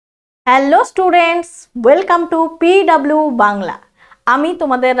Hello students, welcome to PW Bangla. আমি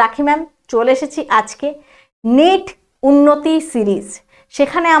তোমাদের রাখি ম্যাম চলে এসেছি আজকে নিট উন্নতি সিরিজ।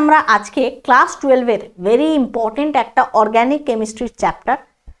 সেখানে আমরা আজকে ক্লাস 12-এর ভেরি ইম্পর্টেন্ট একটা অর্গ্যানিক কেমিস্ট্রির চ্যাপ্টার,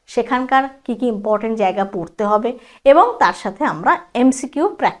 সেখানকার কি কি ইম্পর্টেন্ট জায়গা পড়তে হবে এবং তার সাথে আমরা MCQ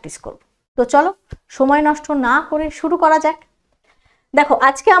প্র্যাকটিস করব। তো চলো সময় নষ্ট না করে শুরু করা যাক। দেখো,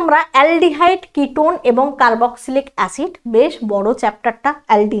 আজকে আমরা অ্যালডিহাইড, কিটোন এবং কার্বক্সিলিক অ্যাসিড, বেশ বড় চ্যাপ্টারটা।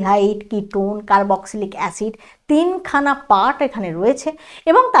 অ্যালডিহাইড, কিটোন, কার্বক্সিলিক অ্যাসিড, তিনখানা পার্ট এখানে রয়েছে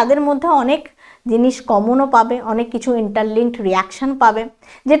এবং তাদের মধ্যে অনেক জিনিস কমনও পাবে, অনেক কিছু ইন্টারলিঙ্কড রিয়াকশান পাবে,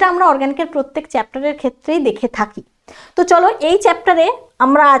 যেটা আমরা অর্গ্যানিকের প্রত্যেক চ্যাপ্টারের ক্ষেত্রেই দেখে থাকি। তো চলো এই চ্যাপ্টারে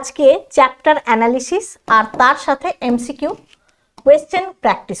আমরা আজকে চ্যাপ্টার অ্যানালিসিস আর তার সাথে MCQ কোয়েশ্চেন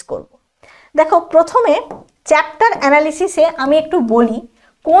প্র্যাকটিস করব। দেখো, প্রথমে চ্যাপ্টার অ্যানালিসিসে আমি একটু বলি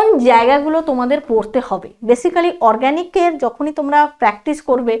কোন জায়গাগুলো তোমাদের পড়তে হবে। বেসিক্যালি অর্গ্যানিকের যখনই তোমরা প্র্যাকটিস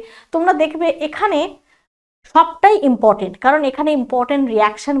করবে, তোমরা দেখবে এখানে সবটাই ইম্পর্টেন্ট, কারণ এখানে ইম্পর্টেন্ট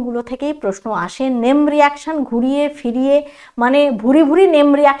রিয়াকশানগুলো থেকেই প্রশ্ন আসে। নেম রিয়াকশান ঘুরিয়ে ফিরিয়ে, মানে ভুরি ভুরি নেম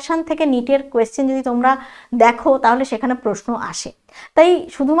রিয়াকশান থেকে নিটের কোয়েশ্চেন যদি তোমরা দেখো তাহলে সেখানে প্রশ্ন আসে। তাই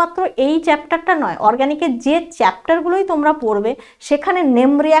শুধুমাত্র এই চ্যাপ্টারটা নয়, অর্গ্যানিকের যে চ্যাপ্টারগুলোই তোমরা পড়বে সেখানে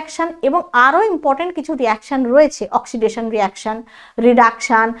নেম রিয়াকশান এবং আরও ইম্পর্টেন্ট কিছু রিয়াকশান রয়েছে, অক্সিডেশন রিয়াকশান,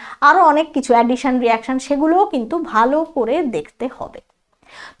 রিডাকশান, আরও অনেক কিছু অ্যাডিশন রিয়াকশান, সেগুলোও কিন্তু ভালো করে দেখতে হবে।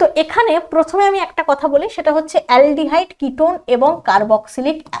 তো এখানে প্রথমে আমি একটা কথা বলি, সেটা হচ্ছে অ্যালডিহাইড, কিটোন এবং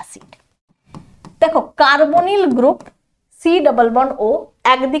কার্বক্সিলিক অ্যাসিড। দেখো, কার্বনিল গ্রুপ C+O,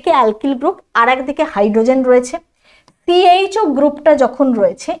 একদিকে অ্যালকিল গ্রুপ আর একদিকে হাইড্রোজেন রয়েছে। CHO গ্রুপটা যখন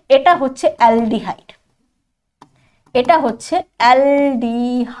রয়েছে, এটা হচ্ছে অ্যালডিহাইড, এটা হচ্ছে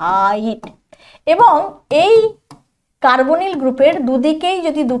অ্যালডিহাইড। এবং এই কার্বনিল গ্রুপের দুদিকেই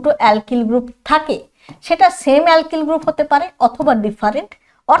যদি দুটো অ্যালকিল গ্রুপ থাকে, সেটা সেম অ্যালকিল গ্রুপ হতে পারে অথবা ডিফারেন্ট,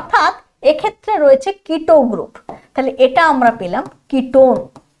 অর্থাৎ এক্ষেত্রে রয়েছে কিটো গ্রুপ। তাহলে এটা আমরা পেলাম কিটোন,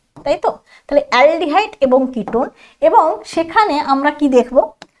 তাই তো? তাহলে অ্যালডিহাইড এবং কিটোন। এবং সেখানে আমরা কি দেখব,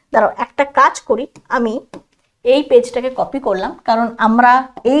 দাঁড়াও একটা কাজ করি, আমি এই পেজটাকে কপি করলাম, কারণ আমরা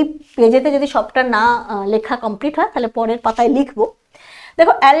এই পেজেতে যদি সবটা না লেখা কমপ্লিট হয় তাহলে পরের পাতায় লিখবো।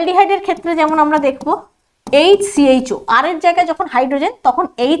 দেখো, অ্যালডিহাইডের ক্ষেত্রে যেমন আমরা দেখব HCHO, আর এর জায়গায় যখন হাইড্রোজেন তখন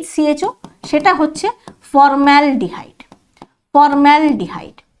HCHO, সেটা হচ্ছে ফর্ম্যালডিহাইড,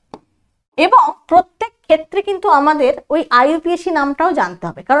 ফর্ম্যালডিহাইড। এবং প্রত্যেক ক্ষেত্রে কিন্তু আমাদের ওই IUPAC নামটাও জানতে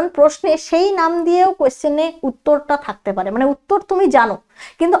হবে, কারণ প্রশ্নে সেই নাম দিয়েও কোয়েশ্চেনে উত্তরটা থাকতে পারে। মানে উত্তর তুমি জানো,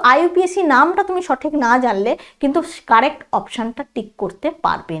 কিন্তু IUPAC নামটা তুমি সঠিক না জানলে কিন্তু কারেক্ট অপশানটা টিক করতে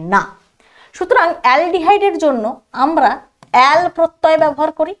পারবে না। সুতরাং অ্যালডিহাইডের জন্য আমরা অ্যাল প্রত্যয়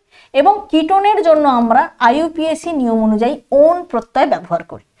ব্যবহার করি এবং কিটোনের জন্য আমরা IUPAC নিয়ম অনুযায়ী ওন প্রত্যয় ব্যবহার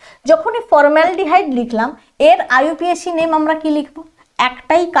করি। যখনই ফর্ম্যালডিহাইড লিখলাম, এর IUPAC নেম আমরা কি লিখব?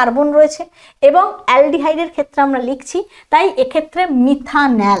 একটাই কার্বন রয়েছে এবং অ্যালডিহাইডের ক্ষেত্রে আমরা লিখছি, তাই এক্ষেত্রে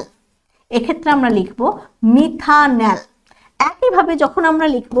মিথান্যাল, এক্ষেত্রে আমরা লিখব মিথান্যাল। একইভাবে যখন আমরা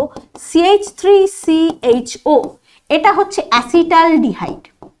লিখব CH3CHO, এটা হচ্ছে অ্যাসিটালডিহাইড,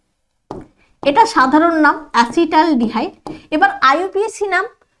 এটা সাধারণ নাম অ্যাসিটালডিহাইড। এবার IUPAC নাম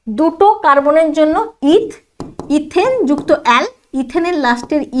দুটো কার্বনের জন্য ইথেন যুক্ত অ্যাল, ইথেনের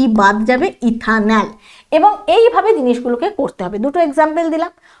লাস্টের ই বাদ যাবে, ইথানল। এবং এইভাবে জিনিসগুলোকে করতে হবে। দুটো এক্সাম্পল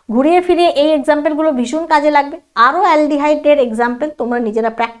দিলাম, ঘুরিয়ে ফিরিয়ে এই এক্সাম্পলগুলো ভীষণ কাজে লাগবে। আরও অ্যালডিহাইডের এক্সাম্পল তোমরা নিজেরা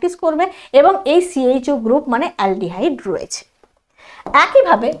প্র্যাকটিস করবে এবং এই CHO গ্রুপ মানে অ্যালডিহাইড রয়েছে।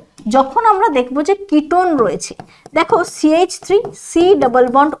 একইভাবে যখন আমরা দেখব যে কিটোন রয়েছে, দেখো CH3,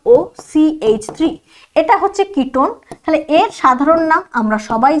 C+O, CH3, এটা হচ্ছে কিটোন। তাহলে এর সাধারণ নাম আমরা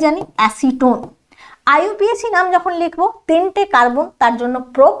সবাই জানি অ্যাসিটোন। IUPAC নাম যখন লিখবো, তিনটে কার্বন তার জন্য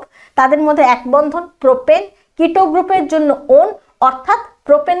প্রোপ, তাদের মধ্যে এক বন্ধন প্রোপেন, কিটো গ্রুপের জন্য ওন, অর্থাৎ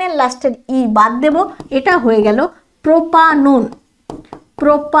প্রোপেনের লাস্টের ই বাদ দেব, এটা হয়ে গেল প্রোপানোন,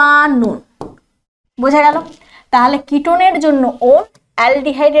 প্রোপানোন। বোঝা গেল? তাহলে কিটোনের জন্য ওন,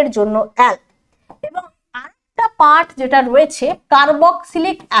 অ্যালডিহাইডের জন্য অ্যাল। এবং আরেকটা পার্ট যেটা রয়েছে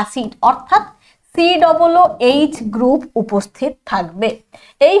কার্বক্সিলিক অ্যাসিড, অর্থাৎ COOH গ্রুপ উপস্থিত থাকবে,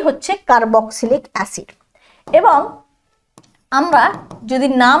 এই হচ্ছে কার্বক্সিলিক অ্যাসিড। এবং আমরা যদি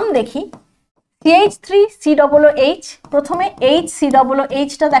নাম দেখি CH3COOH, প্রথমে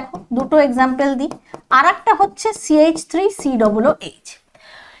HCOOHটা দেখো, দুটো এক্সাম্পল দিই, আর একটা হচ্ছে CH3COOH।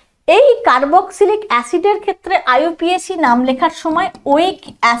 এই কার্বক্সিলিক অ্যাসিডের ক্ষেত্রে IUPAC নাম লেখার সময় ওইক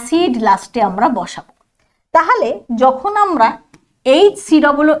অ্যাসিড লাস্টে আমরা বসাবো। তাহলে যখন আমরা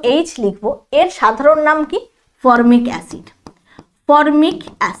HCOOH লিখব, এর সাধারণ নাম কি? Formic acid, formic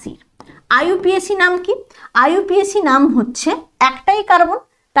acid. IUPAC নাম কি? IUPAC নাম হচ্ছে একটাই কার্বন,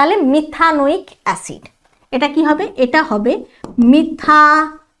 তাহলে মিথানোইক অ্যাসিড। এটা কি হবে? এটা হবে মিথা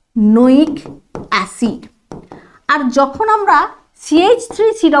নোয়িক অ্যাসিড। আর যখন আমরা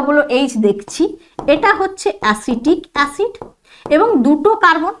CH3COOH দেখছি, এটা হচ্ছে অ্যাসিটিক অ্যাসিড এবং দুটো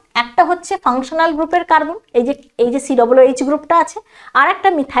কার্বন, একটা হচ্ছে ফাংশনাল গ্রুপের কার্বন, এই যে COOH গ্রুপটা আছে, আর একটা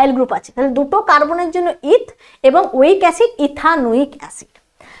মিথাইল গ্রুপ আছে। তাহলে দুটো কার্বনের জন্য ইথ এবং ওয়িক অ্যাসিড ইথানোয়িক অ্যাসিড।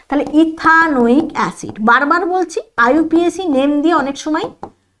 তাহলে ইথানোয়িক অ্যাসিড বারবার বলছি, IUPAC নেম দিয়ে অনেক সময়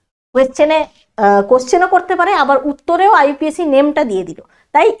কোশ্চেনও করতে পারে, আবার উত্তরেও IUPAC নেমটা দিয়ে দিল,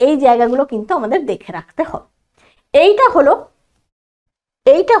 তাই এই জায়গাগুলো কিন্তু আমাদের দেখে রাখতে হবে।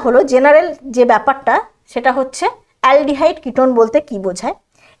 এইটা হলো জেনারেল যে ব্যাপারটা, সেটা হচ্ছে অ্যালডিহাইড কিটোন বলতে কি বোঝায়।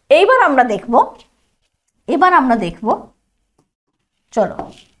 এবার আমরা দেখব, চলো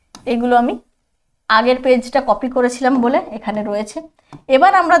এগুলো আমি আগের পেজটা কপি করেছিলাম বলে এখানে রয়েছে।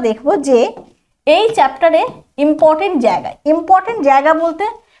 এবার আমরা দেখব যে এই চ্যাপ্টারে ইম্পর্টেন্ট জায়গা বলতে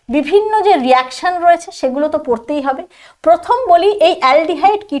বিভিন্ন যে রিয়াকশন রয়েছে সেগুলো তো পড়তেই হবে। প্রথম বলি, এই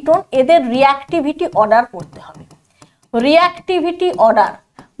অ্যালডিহাইড কিটোন এদের রিঅ্যাক্টিভিটি অর্ডার পড়তে হবে। রিঅ্যাক্টিভিটি অর্ডার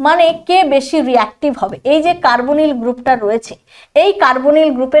মানে কে বেশি রিঅ্যাক্টিভ হবে। এই যে কার্বনিল গ্রুপটা রয়েছে, এই কার্বনিল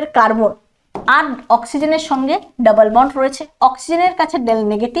গ্রুপের কার্বন আর অক্সিজেনের সঙ্গে ডাবল বন্ড রয়েছে, অক্সিজেনের কাছে ডেল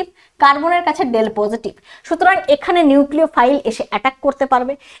নেগেটিভ, কার্বনের কাছে ডেল পজিটিভ, সুতরাং এখানে নিউক্লিওফাইল এসে অ্যাটাক করতে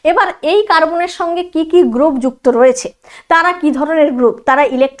পারবে। এবার এই কার্বনের সঙ্গে কি কি গ্রুপ যুক্ত রয়েছে, তারা কি ধরনের গ্রুপ, তারা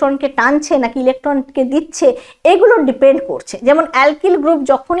ইলেকট্রনকে টানছে নাকি ইলেকট্রনকে দিচ্ছে, এগুলো ডিপেন্ড করছে। যেমন অ্যালকিল গ্রুপ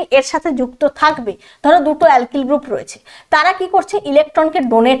যখনই এর সাথে যুক্ত থাকবে, ধরো দুটো অ্যালকিল গ্রুপ রয়েছে, তারা কি করছে, ইলেকট্রনকে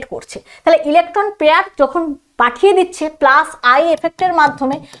ডোনেট করছে। তাহলে ইলেকট্রন পেয়ার যখন পাঠিয়ে দিচ্ছে প্লাস আই এফেক্টের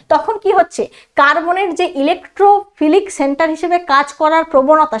মাধ্যমে, তখন কি হচ্ছে, কার্বনের যে ইলেকট্রোফিলিক সেন্টার হিসেবে কাজ করার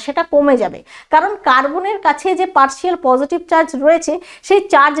প্রবণতা সেটা কমে যাবে। কারণ কার্বনের কাছে যে পার্শিয়াল পজিটিভ চার্জ রয়েছে, সেই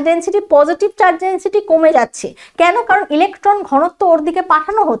charge density, positive charge density কমে যাচ্ছে। কেন? কারণ ইলেকট্রন ঘনত্ব ওর দিকে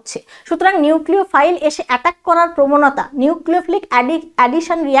পাঠানো হচ্ছে। সুতরাং নিউক্লিওফাইল এসে অ্যাটাক করার প্রবণতা, নিউক্লিওফিলিক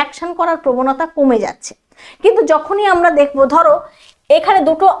অ্যাডিশন রিয়াকশন করার প্রবণতা কমে যাচ্ছে। কিন্তু যখনই আমরা দেখবো, ধরো এখানে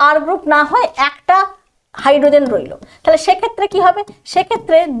দুটো আর গ্রুপ না হয় একটা হাইড্রোজেন রইল, তাহলে সেক্ষেত্রে কি হবে,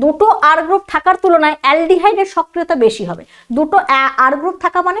 সেক্ষেত্রে দুটো আর গ্রুপ থাকার তুলনায় অ্যালডিহাইডের সক্রিয়তা বেশি হবে। দুটো আর গ্রুপ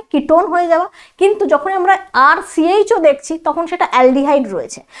থাকা মানে কিটোন হয়ে যাওয়া, কিন্তু যখন আমরা RCHও দেখছি তখন সেটা অ্যালডিহাইড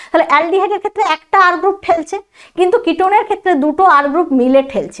রয়েছে। তাহলে অ্যালডিহাইডের ক্ষেত্রে একটা আর গ্রুপ ঠেলছে, কিন্তু কিটোনের ক্ষেত্রে দুটো আর গ্রুপ মিলে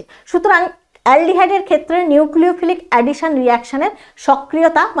ঠেলছে। সুতরাং অ্যালডিহাইডের ক্ষেত্রে নিউক্লিওফিলিক অ্যাডিশন রিয়াকশনের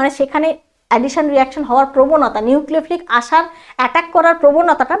সক্রিয়তা মানে সেখানে অ্যাডিশন রিয়াকশন হওয়ার প্রবণতা, নিউক্লিওফিলিক আসার অ্যাটাক করার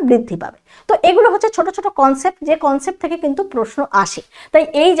প্রবণতাটা বৃদ্ধি পাবে। তো এগুলো হচ্ছে ছোট ছোট কনসেপ্ট, যে কনসেপ্ট থেকে কিন্তু প্রশ্ন আসে, তাই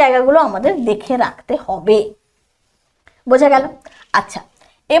এই জায়গাগুলো আমাদের দেখে রাখতে হবে। বোঝা গেল? আচ্ছা,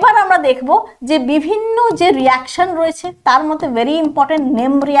 এবার আমরা দেখব যে বিভিন্ন যে রিয়াকশন রয়েছে তার মধ্যে ভেরি ইম্পর্টেন্ট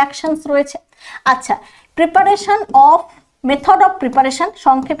নেম রিয়াকশনস রয়েছে। আচ্ছা, preparation of, method of preparation,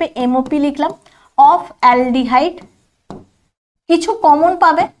 সংক্ষেপে MOP লিখলাম, অফ অ্যালডিহাইড। কিছু কমন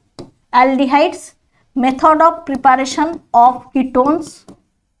পাবে, aldehydes, method of preparation of ketones।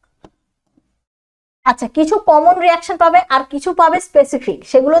 আচ্ছা, কিছু কমন রিয়াকশন পাবে আর কিছু পাবে স্পেসিফিক,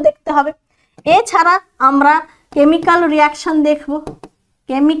 সেগুলো দেখতে হবে। এছাড়া আমরা কেমিক্যাল রিয়াকশন দেখব,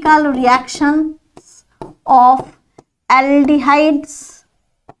 chemical reaction of aldehydes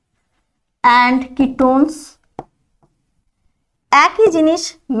and ketones। একই জিনিস,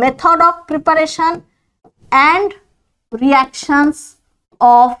 method of preparation and reactions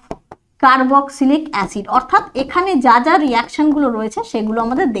of carboxylic acid, অর্থাৎ এখানে যা যা রিয়াকশনগুলো রয়েছে সেগুলো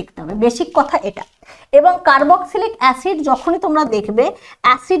আমাদের দেখতে হবে, বেসিক কথা এটা। এবং কার্বক্সিলিক অ্যাসিড যখনই তোমরা দেখবে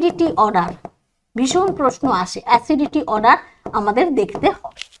অ্যাসিডিটি অর্ডার, ভীষণ প্রশ্ন আসে, অ্যাসিডিটি অর্ডার আমাদের দেখতে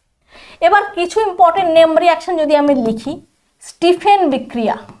হবে। এবার কিছু ইম্পর্টেন্ট নেম রিয়াকশন যদি আমি লিখি, স্টিফেন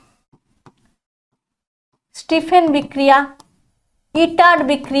বিক্রিয়া, স্টিফেন বিক্রিয়া, ইটার্ড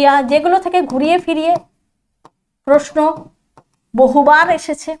বিক্রিয়া, যেগুলো থেকে ঘুরিয়ে ফিরিয়ে প্রশ্ন বহুবার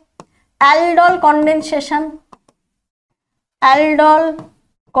এসেছে। অ্যালডল কন্ডেনসেশন, অ্যালডল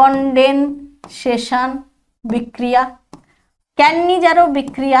কন্ডেনসেশন বিক্রিয়া, ক্যানিজারো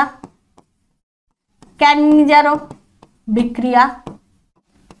বিক্রিয়া, ক্যানিজারো বিক্রিয়া,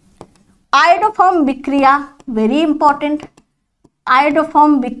 আয়োডোফর্ম বিক্রিয়া, ভেরি ইম্পর্টেন্ট,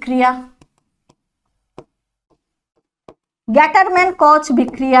 আয়োডোফর্ম বিক্রিয়া, গ্যাটারম্যান কচ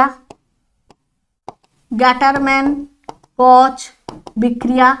বিক্রিয়া, গ্যাটারম্যান কচ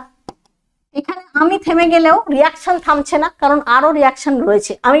বিক্রিয়া। এখানে আমি থেমে গেলেও রিয়াকশন থামছে না, কারণ আরো রিয়াকশন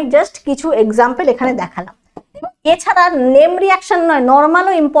রয়েছে, আমি জাস্ট কিছু এক্সাম্পল এখানে দেখালাম। এছাড়া নেম রিয়াকশন নয়,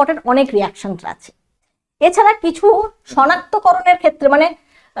 নর্মালও ইম্পর্টেন্ট অনেক রিয়াকশন আছে। এছাড়া কিছু শনাক্তকরণের ক্ষেত্রে মানে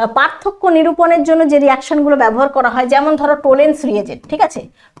পার্থক্য নিরূপণের জন্য যে রিয়াকশনগুলো ব্যবহার করা হয়, যেমন ধরো টোলেন্স রিয়েজেন্ট, ঠিক আছে,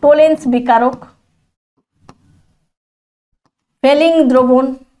 টোলেন্স বিকারক, ফেলিং দ্রবণ,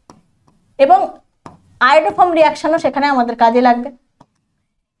 এবং আয়োডোফর্ম রিয়াকশনও সেখানে আমাদের কাজে লাগবে।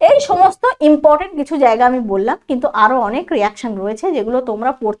 এই সমস্ত ইম্পর্টেন্ট কিছু জায়গা আমি বললাম, কিন্তু আরো অনেক রিয়াকশন রয়েছে যেগুলো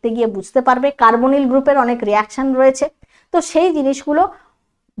তোমরা পড়তে গিয়ে বুঝতে পারবে। কার্বনিল গ্রুপের অনেক রিয়াকশন রয়েছে, তো সেই জিনিসগুলো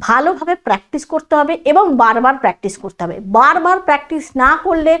ভালোভাবে প্র্যাকটিস করতে হবে এবং বারবার প্র্যাকটিস করতে হবে। বারবার প্র্যাকটিস না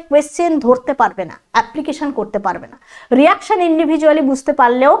করলে কোয়েশ্চেন ধরতে পারবে না, অ্যাপ্লিকেশন করতে পারবে না। রিয়াকশন ইন্ডিভিজুয়ালি বুঝতে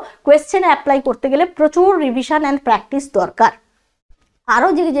পারলেও কোয়েশ্চেনে অ্যাপ্লাই করতে গেলে প্রচুর রিভিশন অ্যান্ড প্র্যাকটিস দরকার। আরও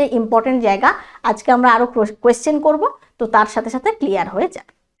যে ইম্পর্টেন্ট জায়গা আজকে আমরা আরও কোয়েশ্চেন করব, তো তার সাথে সাথে ক্লিয়ার হয়ে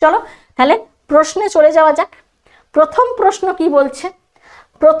যাবে। চলো তাহলে প্রশ্নে চলে যাওয়া যাক। প্রথম প্রশ্ন কি বলছে?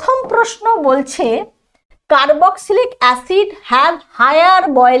 প্রথম প্রশ্ন বলছে carboxylic acid have higher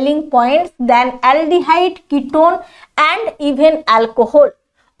boiling points than aldehyde, ketone and even alcohol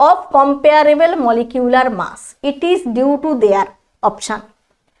of comparable molecular mass. It is due to their option.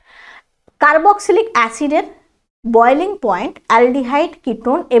 Carboxylic অ্যাসিডের বয়েলিং পয়েন্ট অ্যালডিহাইড,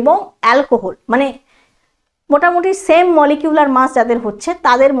 কিটোন এবং অ্যালকোহল মানে মোটামুটি সেম মলিকিউলার মাস যাদের হচ্ছে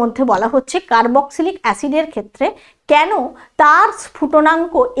তাদের মধ্যে বলা হচ্ছে কার্বক্সিলিক অ্যাসিডের ক্ষেত্রে কেন তার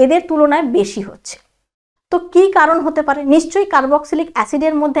স্ফুটনাঙ্ক এদের তুলনায় বেশি হচ্ছে। তো কি কারণ হতে পারে? নিশ্চয়ই কার্বক্সিলিক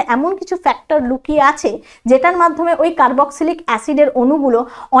অ্যাসিডের মধ্যে এমন কিছু ফ্যাক্টর লুকিয়ে আছে যেটার মাধ্যমে ওই কার্বক্সিলিক অ্যাসিডের অণুগুলো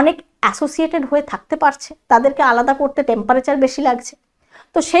অনেক অ্যাসোসিয়েটেড হয়ে থাকতে পারছে, তাদেরকে আলাদা করতে টেম্পারেচার বেশি লাগছে।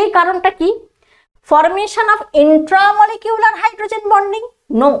 তো সেই কারণটা কি? Formation of ইন্ট্রামলিকিউলার hydrogen bonding?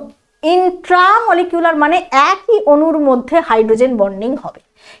 No, ইন্ট্রামলিকিউলার মানে একই অণুর মধ্যে হাইড্রোজেন বন্ডিং হবে,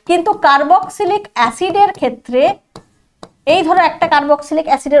 কিন্তু কার্বক্সিলিক অ্যাসিডের ক্ষেত্রে এই ধরো একটা কার্বক্সিলিক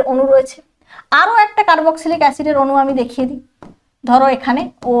অ্যাসিডের অণু রয়েছে, আরও একটা কার্বক্সিলিক অ্যাসিডের অণু আমি দেখিয়ে দিই। ধরো এখানে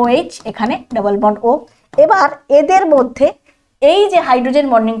OH, এখানে ডাবল বন্ড O। এবার এদের মধ্যে এই যে হাইড্রোজেন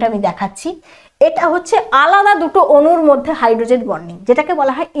বন্ডিংটা আমি দেখাচ্ছি, এটা হচ্ছে আলাদা দুটো অণুর মধ্যে হাইড্রোজেন বন্ডিং, যেটাকে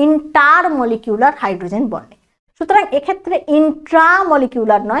বলা হয় ইন্টারমলিকিউলার হাইড্রোজেন বন্ডিং। সুতরাং এক্ষেত্রে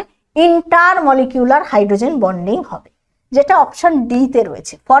ইন্ট্রামলিকিউলার নয়, ইন্টারমলিকিউলার হাইড্রোজেন বন্ডিং হবে, যেটা অপশন ডি তে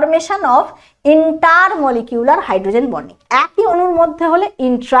রয়েছে। ফরমেশন অফ ইন্টারমলিকিউলার হাইড্রোজেন বন্ডিং, একই অণুর মধ্যে হলে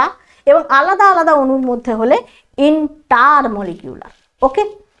ইন্ট্রা এবং আলাদা আলাদা অণুর মধ্যে হলে ইন্টারমলিকিউলার। ওকে,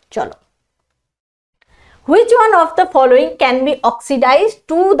 চলো। Which one of the following can be oxidized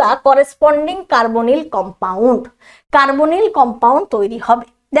to the corresponding carbonyl compound? Carbonyl compound তৈরি হবে।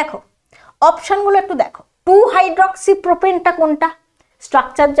 দেখো অপশনগুলো একটু দেখো। 2-হাইড্রক্সিপ্রোপেনটা কোনটা?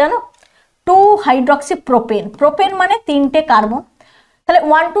 স্ট্রাকচার জানো? 2-হাইড্রক্সিপ্রোপেন, প্রোপেন মানে 3টে কার্বন, তাহলে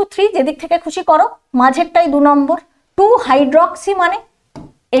 1 2 3 যেদিক থেকে খুশি করো, মাঝেরটাই 2 নম্বর। 2-হাইড্রক্সি মানে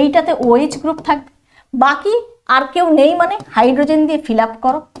এইটাতে OH গ্রুপ থাকবে, বাকি আর কেউ নেই মানে হাইড্রোজেন দিয়ে ফিল আপ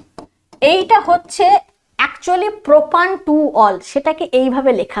করো। এইটা হচ্ছে অ্যাকচুয়ালি প্রোপান টু অল, সেটাকে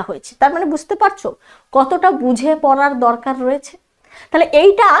এইভাবে লেখা হয়েছে। তার মানে বুঝতে পারছো কতটা বুঝে পড়ার দরকার রয়েছে। তাহলে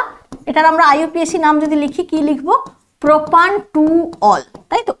এটার আমরা IUPAC নাম যদি লিখি, কি লিখবো? প্রোপান টু অল,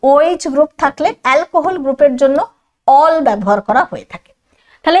 তাই তো। OH গ্রুপ থাকলে অ্যালকোহল গ্রুপের জন্য অল ব্যবহার করা হয়ে থাকে।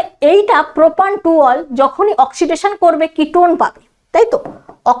 তাহলে এইটা প্রোপান টু অল যখনই অক্সিডেশন করবে কিটোন পাবে, তাই তো।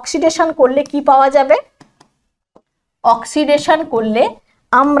 অক্সিডেশন করলে কি পাওয়া যাবে? অক্সিডেশন করলে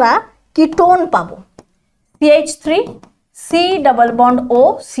আমরা কিটোন পাবো, CH3 C double bond O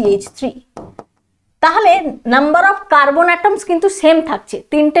CH3। তাহলে নাম্বার অফ কার্বন অ্যাটমস কিন্তু সেম থাকছে,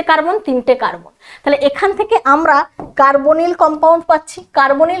 3টে কার্বন 3টে কার্বন। তাহলে এখান থেকে আমরা কার্বনিল কম্পাউন্ড পাচ্ছি।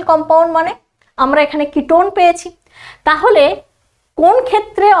 কার্বনিল কম্পাউন্ড মানে আমরা এখানে কিটোন পেয়েছি। তাহলে কোন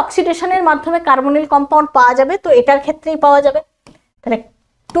ক্ষেত্রে অক্সিডেশনের মাধ্যমে কার্বনিল কম্পাউন্ড পাওয়া যাবে? তো এটার ক্ষেত্রেই পাওয়া যাবে। তাহলে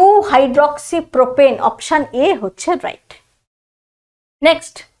 2-হাইড্রক্সিপ্রোপেন অপশন এ হচ্ছে রাইট।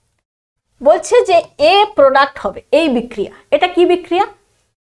 নেক্সট বলছে যে এ প্রোডাক্ট হবে এই বিক্রিয়া। এটা কি বিক্রিয়া?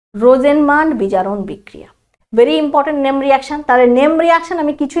 রোজেনমান বিজারণ বিক্রিয়া। Very important name reaction. তাহলে নেম রিয়াকশন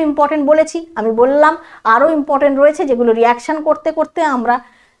আমি কিছু ইম্পর্টেন্ট বলেছি, আমি বললাম আরও ইম্পর্টেন্ট রয়েছে যেগুলো রিয়াকশন করতে করতে আমরা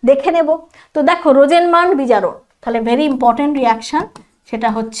দেখে নেব। তো দেখো রোজেনমান বিজারণ, তাহলে ভেরি ইম্পর্টেন্ট রিয়াকশন, সেটা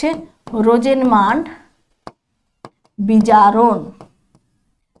হচ্ছে রোজেনমান বিজারণ।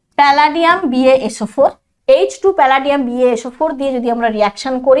 Palladium BaSO4, H2 palladium BaSO4 দিয়ে যদি আমরা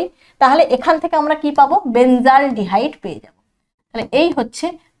রিয়াকশন করি তাহলে এখান থেকে আমরা কি পাবো? বেনজালডিহাইড পেয়ে যাব। তাহলে এই হচ্ছে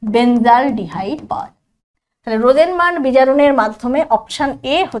বেনজালডিহাইড পাওয়া যায়। তাহলে রোজেনমান বিজারণের মাধ্যমে অপশন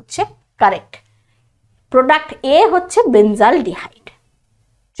এ হচ্ছে কারেক্ট। প্রোডাক্ট এ হচ্ছে বেনজালডিহাইড।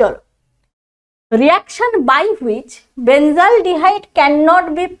 চলো, reaction by which benzaldehyde can not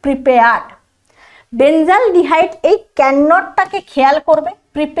be prepared. Benzaldehyde এই ক্যান নটটাকে খেয়াল করবে,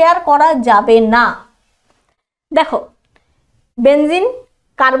 প্রিপেয়ার করা যাবে না। দেখো benzene,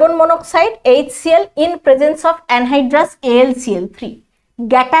 carbon monoxide HCl in presence of anhydrous AlCl3,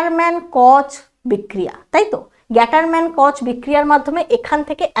 গ্যাটারম্যান কচ বিক্রিয়া, তাই তো। গ্যাটারম্যান কচ বিক্রিয়ার মাধ্যমে এখান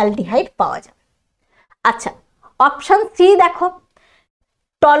থেকে অ্যালডিহাইড পাওয়া যাবে। আচ্ছা, অপশন সি দেখো,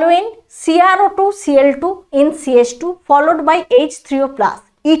 toluene CrO2 Cl2 in CH2 followed by H3O+,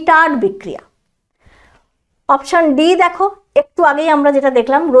 ইটার্ড বিক্রিয়া। অপশন ডি দেখো, একটু আগেই আমরা যেটা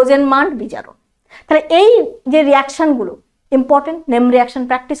দেখলাম রোজেনমান্ড বিজারণ। তাহলে এই যে রিয়াকশনগুলো ইম্পর্টেন্ট, নেম রিয়াকশন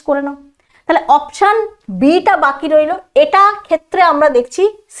প্র্যাকটিস করে নাও। তাহলে অপশন বিটা বাকি রইল। এটা ক্ষেত্রে আমরা দেখছি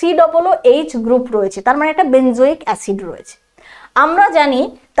COOH গ্রুপ রয়েছে, তার মানে এটা বেনজোইক অ্যাসিড রয়েছে। আমরা জানি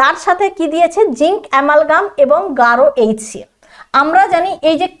তার সাথে কি দিয়েছে, জিঙ্ক অ্যামালগাম এবং গাঢ় HCl। আমরা জানি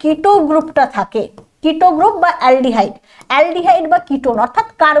এই যে কিটো গ্রুপটা থাকে, কিটো গ্রুপ বা অ্যালডিহাইড, অ্যালডিহাইড বা কিটোন অর্থাৎ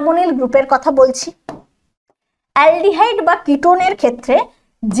কার্বনিল গ্রুপের কথা বলছি। অ্যালডিহাইড বা কিটোনের ক্ষেত্রে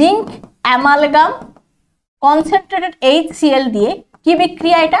জিঙ্ক অ্যামালগাম কনসেন্ট্রেটেড HCl দিয়ে কি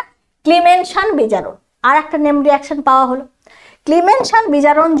বিক্রিয়া, এটা ক্লিমেনশন বিজারণ। আর একটা নেম রিয়াকশন পাওয়া হলো। ক্লিমেনশন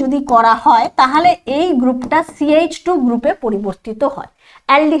বিজারণ যদি করা হয় তাহলে এই গ্রুপটা CH2 গ্রুপে পরিবর্তিত হয়।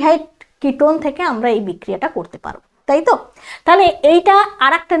 অ্যালডিহাইড কিটোন থেকে আমরা এই বিক্রিয়াটা করতে পারবো, তাই তো? তাহলে এইটা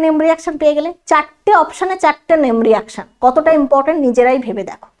আর একটা নেম রিয়াকশন পেয়ে গেলে। চারটে অপশনে চারটে নেম রিয়াকশন, কতটা ইম্পর্টেন্ট নিজেরাই ভেবে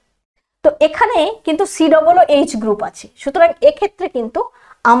দেখো। তো এখানে কিন্তু COOH গ্রুপ আছে, সুতরাং এক্ষেত্রে কিন্তু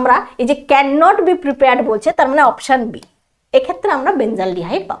আমরা এই যে ক্যান নট বি প্রিপেয়ার্ড বলছে, তার মানে অপশন বি, এক্ষেত্রে আমরা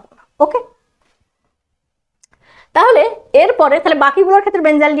বেনজালডিহাইড পাবো না। ওকে, তাহলে এরপরে তাহলে বাকিগুলোর ক্ষেত্রে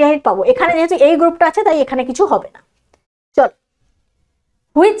বেনজালডিহাইড পাবো। এখানে যেহেতু এই গ্রুপটা আছে তাই এখানে কিছু হবে না। চল,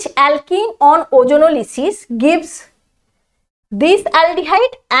 which alkyne on ওজোনোলিসিস gives this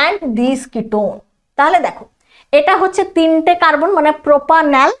aldehyde and this ketone. তাহলে দেখো, এটা হচ্ছে তিনটে কার্বন মানে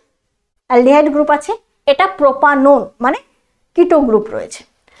প্রোপানল অ্যালডিহাইড গ্রুপ আছে, এটা প্রোপানোন মানে কিটো গ্রুপ রয়েছে।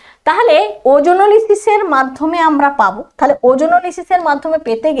 তাহলে ওজোনোলিসিসের মাধ্যমে আমরা পাবো। তাহলে ওজোনোলিসিসের মাধ্যমে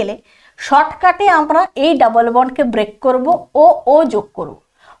পেতে গেলে শর্টকাটে আমরা এই ডাবল বন্ডকে ব্রেক করব ও যোগ করব।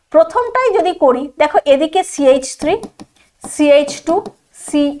 প্রথমটাই যদি করি, দেখো এদিকে CH3 CH2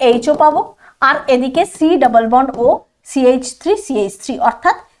 CHO পাবো, আর এদিকে C ডাবল বন্ড ও CH3 CH3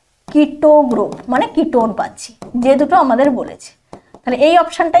 অর্থাৎ কিটো গ্রুপ মানে কিটোন পাচ্ছি, যে দুটো আমাদের বলেছে। তাহলে এই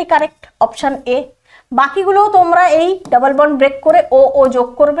অপশনটাই কারেক্ট, অপশন এ। বাকিগুলোও তোমরা এই ডাবল বন্ড ব্রেক করে ও যোগ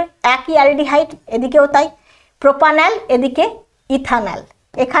করবে, একই অ্যালডিহাইড, এদিকেও তাই। প্রোপানল এদিকে ইথানল,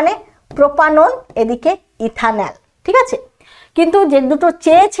 এখানে প্রোপানোন এদিকে ইথানল, ঠিক আছে? কিন্তু যে দুটো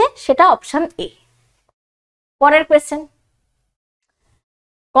চেয়েছে সেটা অপশন এ। পরের কোয়েশ্চেন,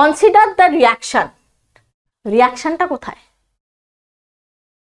 কনসিডার দ্য রিয়াকশন। রিয়াকশনটা কোথায়?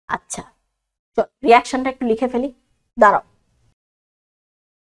 আচ্ছা চল রিয়াকশনটা একটু লিখে ফেলি, দাঁড়াও।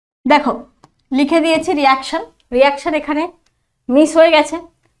 দেখো লিখে দিয়েছি রিয়াকশন, রিয়াকশন এখানে মিস হয়ে গেছে।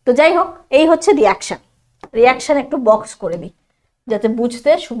 তো যাই হোক, এই হচ্ছে রিয়াকশন। রিয়াকশন একটু বক্স করে দিই যাতে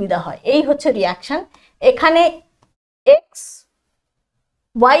বুঝতে সুবিধা হয়। এই হচ্ছে রিয়াকশন, এখানে এক্স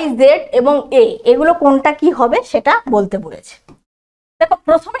ওয়াই জেড এবং এগুলো কোনটা কি হবে সেটা বলতে বলেছে। দেখো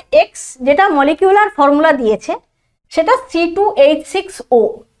প্রথমে এক্স যেটা মলিকিউলার ফর্মুলা দিয়েছে সেটা C2H6O,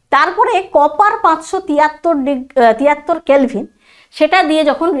 তারপরে কপার 573 কেলভিন, সেটা দিয়ে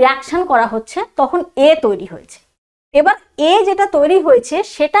যখন রিয়াকশন করা হচ্ছে তখন তৈরি হয়েছে। এবার যেটা তৈরি হয়েছে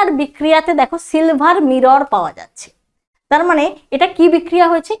সেটার বিক্রিয়াতে দেখো সিলভার মিরর পাওয়া যাচ্ছে। তার মানে এটা কি বিক্রিয়া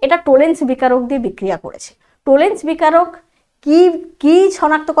হয়েছে, এটা টোলেন্স বিকারক দিয়ে বিক্রিয়া করেছে। টোলেন্স বিকারক কি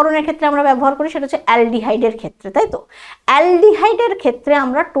শনাক্তকরণের ক্ষেত্রে আমরা ব্যবহার করি, সেটা হচ্ছে অ্যালডিহাইডের ক্ষেত্রে, তাই তো? অ্যালডিহাইডের ক্ষেত্রে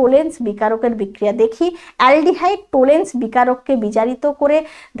আমরা টোলেন্স বিকারকের বিক্রিয়া দেখি। অ্যালডিহাইড টোলেন্স বিকারককে বিজারিত করে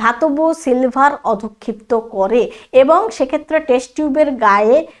ধাতব সিলভার অধক্ষিপ্ত করে এবং সেক্ষেত্রে টেস্ট টিউবের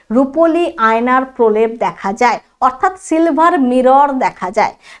গায়ে রূপোলি আয়নার প্রলেপ দেখা যায়, অর্থাৎ সিলভার মিরর দেখা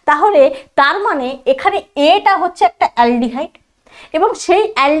যায়। তাহলে তার মানে এখানে এটা হচ্ছে একটা অ্যালডিহাইড এবং সেই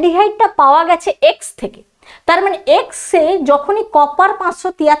অ্যালডিহাইডটা পাওয়া গেছে এক্স থেকে। তার মানে এক্সে যখনই কপার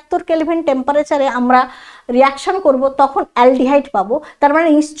 573 কেলভিন টেম্পারেচারে আমরা রিয়াকশন করব তখন অ্যালডিহাইড পাবো। তার মানে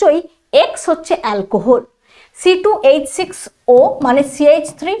নিশ্চয়ই এক্স হচ্ছে অ্যালকোহল। C2H6O মানে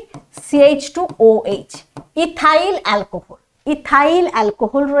CH3 CH2OH, ethyl alcohol, ethyl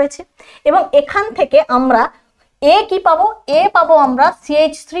alcohol রয়েছে। এবং এখান থেকে আমরা কি পাবো, পাবো আমরা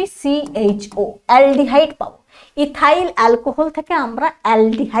CH3CHO অ্যালডিহাইড পাবো। ইথাইল অ্যালকোহল থেকে আমরা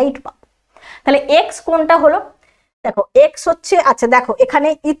অ্যালডিহাইড পাবো। তাহলে এক্স কোনটা হলো, দেখো এক্স হচ্ছে, আচ্ছা দেখো এখানে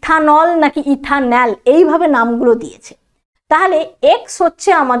ইথানল নাকি ইথানল এইভাবে নামগুলো দিয়েছে। তাহলে এক্স হচ্ছে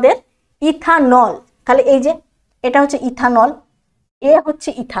আমাদের ইথানল। তাহলে এই যে এটা হচ্ছে ইথানল, হচ্ছে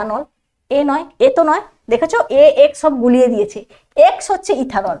ইথানল, নয়, তো নয়, দেখেছো এক্স সব গুলিয়ে দিয়েছে, এক্স হচ্ছে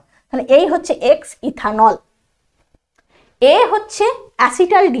ইথানল। তাহলে এই হচ্ছে এক্স ইথানল। হচ্ছে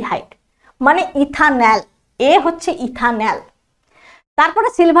অ্যাসিটালডিহাইড মানে ইথানল, হচ্ছে ইথানল। তারপরে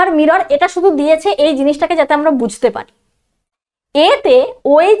সিলভার মিরর, এটা শুধু দিয়েছে এই জিনিসটাকে যাতে আমরা বুঝতে পারি। তে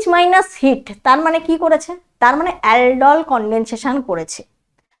OH মাইনাস হিট, তার মানে কি করেছে, তার মানে অ্যালডল কনডেনসেশন করেছে।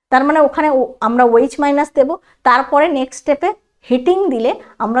 তার মানে ওখানে আমরা OH মাইনাস দেব, তারপরে নেক্সট স্টেপে হিটিং দিলে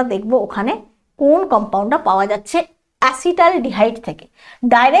আমরা দেখব ওখানে কোন কম্পাউন্ডটা পাওয়া যাচ্ছে অ্যাসিটালডিহাইড থেকে।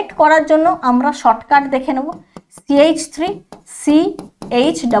 ডাইরেক্ট করার জন্য আমরা শর্টকাট দেখে নেব,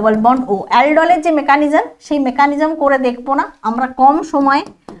 CH3CH ডাবল বন্ড O। অ্যালডলের যে মেকানিজম, সেই মেকানিজম করে দেখবো না, আমরা কম সময়ে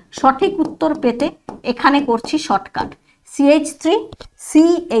সঠিক উত্তর পেতে এখানে করছি shortcut,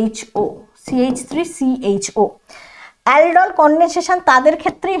 CH3CHO, CH3CHO। Aldol condensation তাদের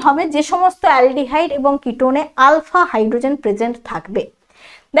ক্ষেত্রেই হবে যে সমস্ত অ্যালডিহাইড এবং কিটোনে আলফা হাইড্রোজেন প্রেজেন্ট থাকবে।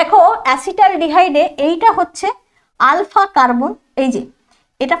 দেখো অ্যাসিটালডিহাইডে এইটা হচ্ছে আলফা কার্বন, এই যে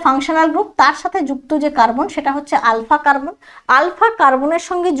এটা ফাংশনাল গ্রুপ, তার সাথে যুক্ত যে কার্বন সেটা হচ্ছে আলফা কার্বন। আলফা কার্বনের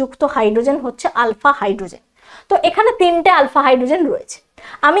সঙ্গে যুক্ত হাইড্রোজেন হচ্ছে আলফা হাইড্রোজেন। তো এখানে তিনটে আলফা হাইড্রোজেন রয়েছে।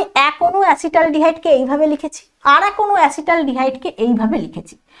 আমি এক অণু অ্যাসিটালডিহাইডকে এইভাবে লিখেছি, আর এক অণু অ্যাসিটালডিহাইডকে এইভাবে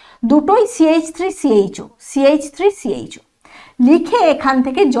লিখেছি, দুটোই CH3CHO, CH3CHO লিখে এখান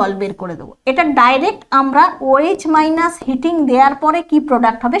থেকে জল বের করে দেবো। এটা ডাইরেক্ট আমরা OH মাইনাস হিটিং দেওয়ার পরে কি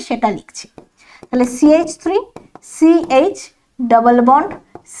প্রোডাক্ট হবে সেটা লিখছি। তাহলে CH3CH ডাবল বন্ড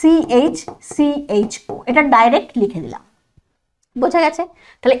CH3CHO, এটা ডাইরেক্ট লিখে দিলাম, বোঝা গেছে?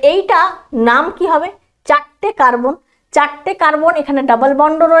 তাহলে এইটা নাম কি হবে? চারটে কার্বন, চারটে কার্বন, এখানে ডাবল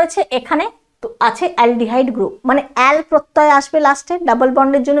বন্ডও রয়েছে, এখানে তো আছে অ্যালডিহাইড গ্রুপ, মানে অ্যাল প্রত্যয় আসবে লাস্টে, ডাবল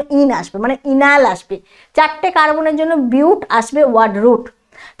বন্ডের জন্য ইন আসবে, মানে ইনাল আসবে, চারটে কার্বনের জন্য বিউট আসবে ওয়ার্ড রুট।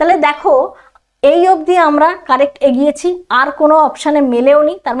 তাহলে দেখো এই অবধি আমরা কারেক্ট এগিয়েছি, আর কোনো অপশানে মেলেও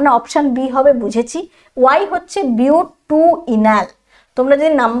নি, তার মানে অপশান বি হবে, বুঝেছি। ওয়াই হচ্ছে বিউট টু ইনাল, তোমরা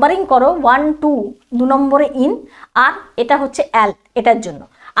যদি নাম্বারিং করো 1 2 2 নম্বরে ইন, আর এটা হচ্ছে অ্যাল এটার জন্য,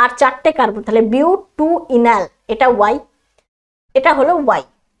 আর চারটে কার্বন, তাহলে বিউট টু ইনাল, এটা ওয়াই, এটা হলো Y.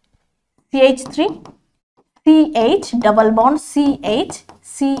 CH3CH double bond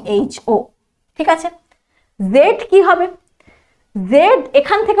CH3CHO, ঠিক আছে। জেড কি হবে? জেড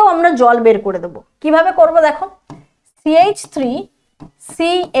এখান থেকেও আমরা জল বের করে দেবো। কিভাবে করব দেখো,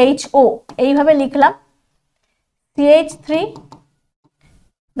 CH3CHO এইভাবে লিখলাম, CH3,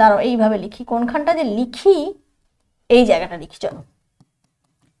 দাঁড়াও এইভাবে লিখি, কোনখানটা যে লিখি, এই জায়গাটা লিখি, চলো,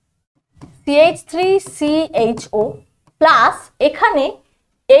 CH3CHO প্লাস এখানে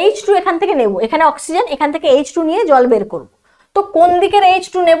H2 এখান থেকে নেব, এখানে অক্সিজেন, এখান থেকে H2 নিয়ে জল বের করব। তো কোন দিকের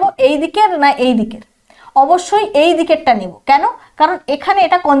H2 নেব, এই দিকের না এই দিকের? অবশ্যই এই দিকেরটা নেব। কেন? কারণ এখানে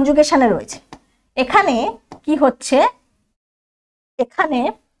এটা কনজুগেশনে রয়েছে, এখানে কি হচ্ছে, এখানে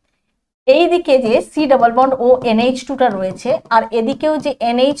এই দিকে যে C ডাবল বন্ড ও NH2টা রয়েছে, আর এদিকেও যে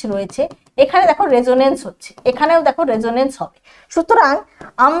NH রয়েছে, এখানে দেখো রেজোনেন্স হচ্ছে, এখানেও দেখো রেজোনেন্স হবে। সুতরাং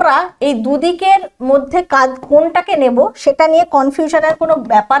আমরা এই দুদিকের মধ্যে কাজ কোনটাকে নেব সেটা নিয়ে কনফিউশনের কোনো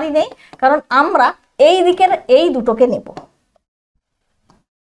ব্যাপারই নেই, কারণ আমরা এই দিকের এই দুটোকে নেব।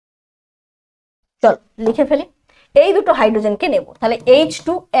 চল লিখে ফেলি, এই দুটো হাইড্রোজেনকে নেব। তাহলে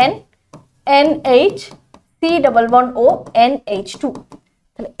H2N NH C double bond ও NH2,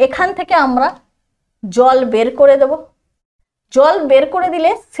 তাহলে এখান থেকে আমরা জল বের করে দেব। জল বের করে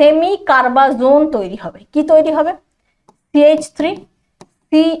দিলে সেমি কার্বাজোন তৈরি হবে। কি তৈরি হবে?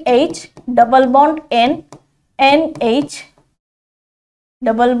 CH3CH double bond N NH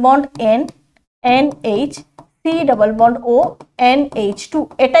double bond N NH C double bond O NH2,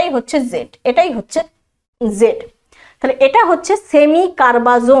 এটাই হচ্ছে জেড, এটাই হচ্ছে জেড। তাহলে এটা হচ্ছে সেমি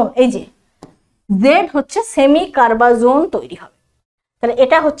কার্বাজোন, এই যে জেড হচ্ছে সেমি কার্বাজোন তৈরি হবে। তাহলে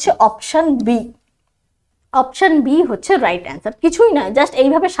এটা হচ্ছে অপশন বি, অপশন বি হচ্ছে রাইট অ্যান্সার। কিছুই না, জাস্ট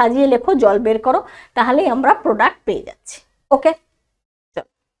এইভাবে সাজিয়ে লেখো, জল বের করো, তাহলেই আমরা প্রোডাক্ট পেয়ে যাচ্ছি। ওকে,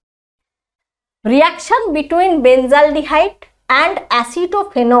 reaction between benzaldehyde and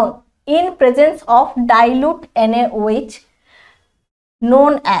অ্যাসিটোফেনল in presence of dilute NaOH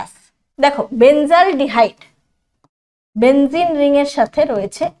known as, দেখো বেনজালডিহাইড বেনজিন রিং এর সাথে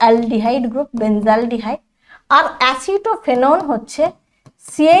রয়েছে অ্যালডিহাইড গ্রুপ বেনজালডিহাইড, আর অ্যাসিটোফেনল হচ্ছে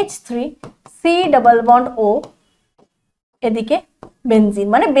CH3C ডাবল বন্ড O, এদিকে বেনজিন,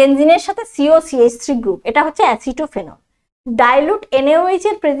 মানে বেনজিনের সাথে CO CH3 গ্রুপ, এটা হচ্ছে অ্যাসিটোফেনল। ডাইলুট NaOH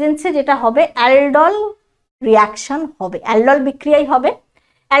এর প্রেজেন্সে যেটা হবে অ্যালডল রিয়াকশন হবে, অ্যালডল বিক্রিয়াই হবে,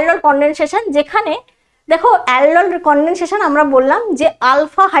 অ্যালডল কন্ডেনসেশন। যেখানে দেখো অ্যালডল কন্ডেনসেশন আমরা বললাম যে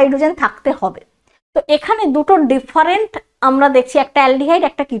আলফা হাইড্রোজেন থাকতে হবে। তো এখানে দুটো ডিফারেন্ট আমরা দেখছি, একটা অ্যালডিহাইড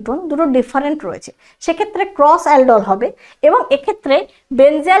একটা কিটোন, দুটো ডিফারেন্ট রয়েছে, সেক্ষেত্রে ক্রস অ্যালডল হবে। এবং এক্ষেত্রে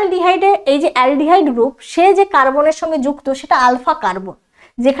বেনজালডিহাইডে এই যে অ্যালডিহাইড গ্রুপ, সে যে কার্বনের সঙ্গে যুক্ত সেটা আলফা কার্বন,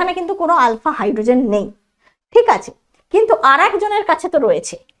 যেখানে কিন্তু কোনো আলফা হাইড্রোজেন নেই, ঠিক আছে। কিন্তু আর একজনের কাছে তো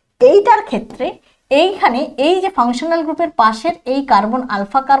রয়েছে, এইটার ক্ষেত্রে এইখানে এই যে ফাংশনাল গ্রুপের পাশের এই কার্বন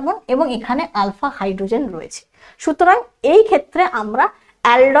আলফা কার্বন, এবং এখানে আলফা হাইড্রোজেন রয়েছে। সুতরাং এই ক্ষেত্রে আমরা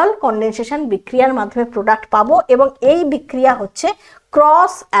অ্যালডল কন্ডেনসেশন বিক্রিয়ার মাধ্যমে প্রোডাক্ট পাবো, এবং এই বিক্রিয়া হচ্ছে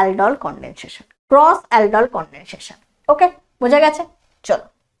cross aldol condensation, cross aldol condensation. ওকে, বোঝা গেছে? চলো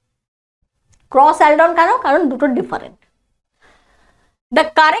ক্রস অ্যালডন কেন? কারণ দুটো different. The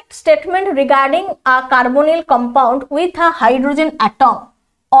correct statement regarding a carbonyl compound with a hydrogen atom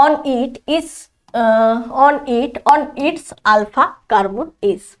on its alpha carbon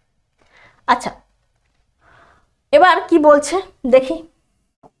is. আচ্ছা, এবার কি বলছে দেখি।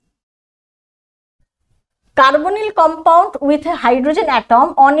 Carbonyl compound with a hydrogen atom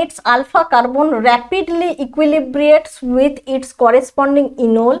on its alpha carbon rapidly equilibrates with its corresponding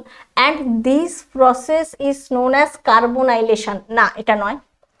enol and this process is known as carbonylation. না, এটা নয়।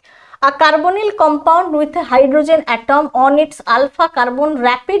 A carbonyl compound with a hydrogen atom on its alpha carbon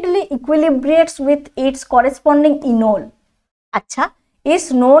rapidly equilibrates with its corresponding enol. আচ্ছা, is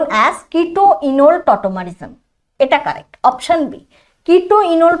known as keto-enol tautomerism. এটা correct, option B,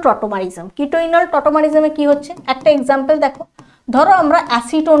 কিটো-ইনোল tautomerism. কিটো-ইনোল টটোমারিজমে কি হচ্ছে, একটা example দেখো। ধরো আমরা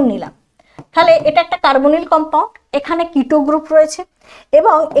অ্যাসিটোন নিলাম, তাহলে এটা একটা কার্বনিল কম্পাউন্ড, এখানে কিটো গ্রুপ রয়েছে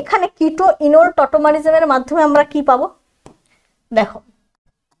এবং এখানে কিটো-ইনোল টটোমারিজমের মাধ্যমে আমরা কি পাবো দেখো,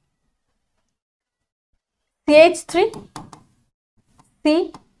 CH3 C,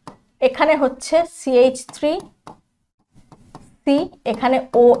 এখানে হচ্ছে CH3 C, এখানে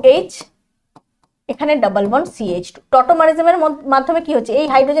OH, এখানে ডাবল বন্ড CH2। টটোমারিজমের মাধ্যমে কি হচ্ছে, এই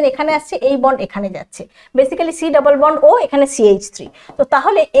হাইড্রোজেন এখানে আসছে, এই বন্ড এখানে যাচ্ছে, basically C double bond O, এখানে CH3। তো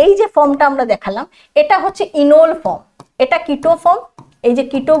তাহলে এই যে ফর্মটা আমরা দেখালাম এটা হচ্ছে ইনোল ফর্ম, এটা কিটো ফর্ম, এই যে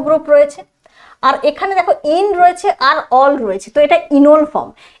কিটো গ্রুপ রয়েছে, আর এখানে দেখো ইন রয়েছে আর অল রয়েছে, তো এটা ইনোল ফর্ম।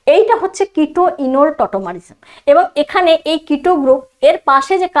 এইটা হচ্ছে কিটো ইনোল টটোমারিজম। এবং এখানে এই কিটো গ্রুপ এর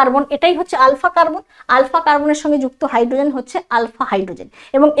পাশে যে কার্বন, এটাই হচ্ছে আলফা কার্বন, আলফা কার্বনের সঙ্গে যুক্ত হাইড্রোজেন হচ্ছে আলফা হাইড্রোজেন,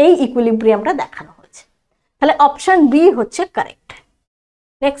 এবং এই ইকুইলিব্রিয়ামটা দেখানো হয়েছে। তাহলে অপশন বি হচ্ছে correct.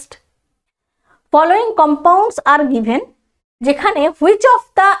 Next, following compounds are given, যেখানে which of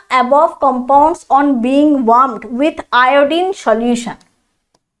the above compounds on being warmed with iodine solution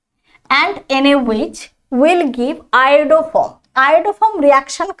and NaOH will give iodoform. Iodoform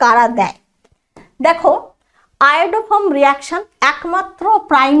reaction কারা দেয়? দেখো, iodoform reaction একমাত্র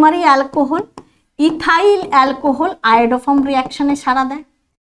primary alcohol, ethyl alcohol iodoform রিয়াকশনে সাড়া দেয়।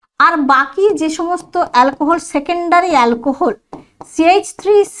 আর বাকি যে সমস্ত alcohol, secondary alcohol,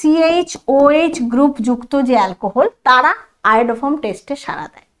 CH3CHOH group যুক্ত যে অ্যালকোহল, তারা iodoform টেস্টে সাড়া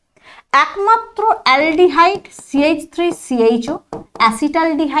দেয়। একমাত্র অ্যালডিহাইড CH3CHO,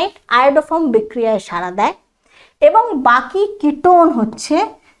 অ্যাসিটালডিহাইড আয়োডোফর্ম বিক্রিয়ায় সাড়া দেয়। এবং বাকি কিটোন হচ্ছে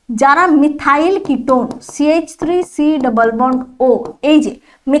যারা methyl ketone, CH3C double bond O, এই যে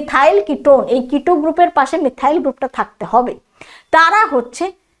মিথাইল কিটোন, এই কিটো গ্রুপের পাশে মিথাইল গ্রুপটা থাকতে হবে, তারা হচ্ছে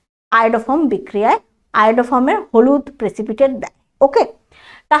আয়োডোফর্ম বিক্রিয়ায় আয়োডোফর্মের হলুদ প্রেসিপিটেট দেয়। ওকে,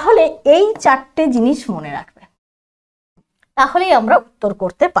 তাহলে এই চারটে জিনিস মনে রাখবে, তাহলেই আমরা উত্তর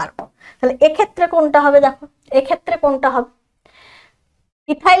করতে পারবো। তাহলে এক্ষেত্রে কোনটা হবে দেখো, এক্ষেত্রে কোনটা হবে,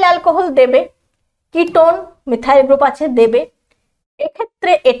 ইথাইল অ্যালকোহল দেবে, কিটোন মিথাইল গ্রুপ আছে দেবে,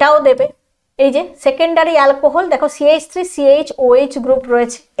 এক্ষেত্রে এটাও দেবে। এই যে সেকেন্ডারি অ্যালকোহল দেখো CH3CHOH গ্রুপ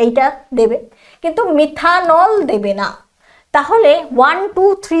রয়েছে, এইটা দেবে, কিন্তু মিথানল দেবে না। তাহলে 1 2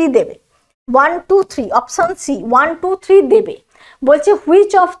 3 দেবে, 1 2 3, অপশন সি 1 2 3 দেবে। বলছে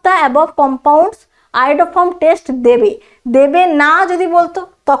which of the above compounds iodoform test দেবে, দেবে না যদি বলতো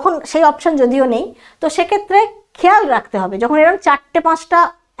তখন সেই অপশন যদিও নেই, তো সেক্ষেত্রে খেয়াল রাখতে হবে যখন এরকম 4টে 5টা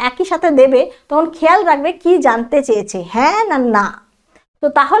একই সাথে দেবে তখন খেয়াল রাখবে কি জানতে চেয়েছে, হ্যাঁ না না। তো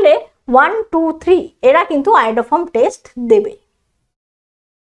তাহলে 1 2 3 এরা কিন্তু আয়োডোফর্ম টেস্ট দেবে।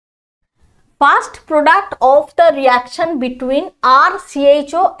 First product of the reaction between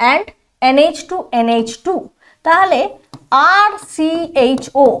RCHO and NH2NH2, তাহলে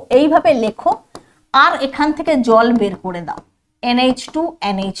RCHO এইভাবে লেখো, আর এখান থেকে জল বের করে দাও,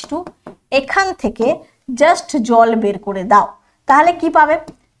 NH2NH2, এখান থেকে জাস্ট জল বের করে দাও, তাহলে কি পাবে,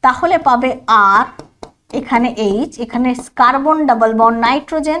 তাহলে পাবে আর, এখানে H, এখানে কার্বন ডাবল বন্ড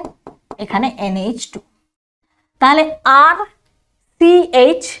নাইট্রোজেন, এখানে NH2, তাহলে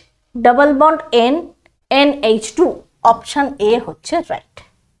RCH double bond N NH2, option A হচ্ছে রাইট।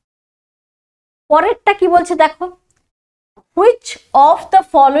 পরেরটা কি বলছে দেখো, which of the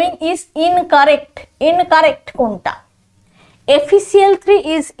following is incorrect? Incorrect কোনটা? FeCl3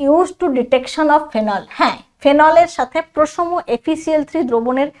 is used to detection of phenol. হ্যাঁ, ফেনলের সাথে প্রশম FeCl3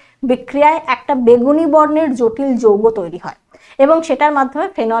 দ্রবণের বিক্রিয়ায় একটা বেগুনি বর্ণের জটিল যৌগ তৈরি হয় এবং সেটার মাধ্যমে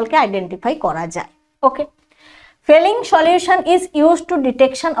ফেনলকে আইডেন্টিফাই করা যায়। ওকে, felling solution is used to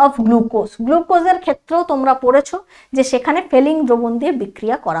detection of glucose. গ্লুকোজের ক্ষেত্রেও তোমরা পড়েছো যে সেখানে ফেলিং দ্রবণ দিয়ে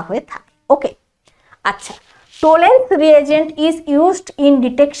বিক্রিয়া করা হয়ে থাকে। ওকে, আচ্ছা, টোলেন্স reagent is used in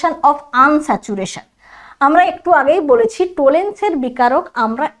detection of unsaturation. আমরা একটু আগেই বলেছি টোলেন্সের বিকারক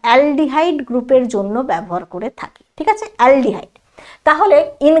আমরা অ্যালডিহাইড গ্রুপের জন্য ব্যবহার করে থাকি, ঠিক আছে, অ্যালডিহাইড। তাহলে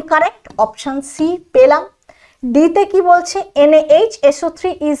ইনকারেক্ট অপশন সি পেলাম। ডিতে কি বলছে, NaHSO3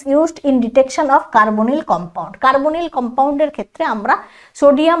 is used in detection of carbonyl compound. Carbonyl কম্পাউন্ডের ক্ষেত্রে আমরা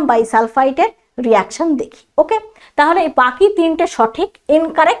সোডিয়াম বাইসালফাইডের রিয়াকশন দেখি। ওকে, তাহলে বাকি তিনটে সঠিক,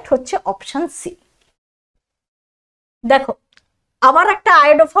 ইনকারেক্ট হচ্ছে অপশন সি। দেখো আবার একটা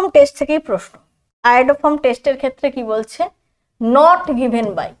আয়োডোফর্ম টেস্ট থেকেই প্রশ্ন। আয়োডোফর্ম টেস্টের ক্ষেত্রে কি বলছে, নট গিভেন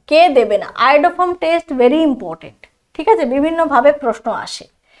বাই, কে দেবে না। আয়োডোফর্ম টেস্ট ভেরি ইম্পর্টেন্ট, ঠিক আছে, বিভিন্নভাবে প্রশ্ন আসে।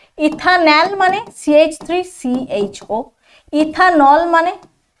 ইথানল মানে CH3CHO, ইথানল মানে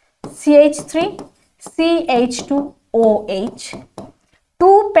CH3CH2OH,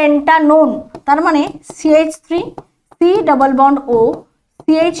 2-পেন্টানোন তার মানে CH3C double bond O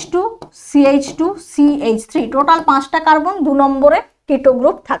CH2CH2CH3, total 5টা কার্বন, 2 নম্বরে কিটো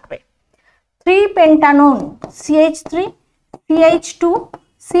গ্রুপ থাকবে। 3-পেন্টানোন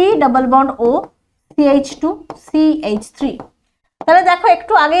CH3CH2C double bond O CH2CH3। তাহলে দেখো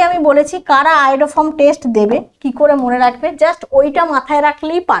একটু আগেই আমি বলেছি কারা আয়োডোফর্ম টেস্ট দেবে, কি করে মনে রাখবে, জাস্ট ওইটা মাথায়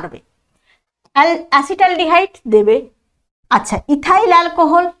রাখলেই পারবে। অ্যাসিটালডিহাইড দেবে, আচ্ছা ইথাইল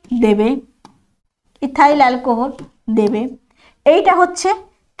অ্যালকোহল দেবে, ইথাইল অ্যালকোহল দেবে, এইটা হচ্ছে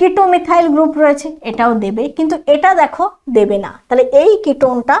কিটোমিথাইল গ্রুপ রয়েছে, এটাও দেবে, কিন্তু এটা দেখো দেবে না। তাহলে এই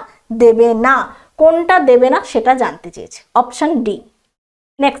কিটোনটা দেবে না, কোনটা দেবে না সেটা জানতে চেয়েছে, অপশন ডি।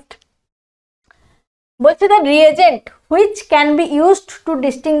 নেক্সট বলছে the reagent which can be used to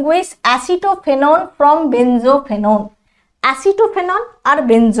distinguished acetophenone from বেনজোফেনন। Acetophenone আর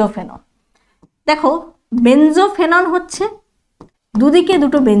বেনজোফেনন, দেখো বেনজোফেনন হচ্ছে দুদিকে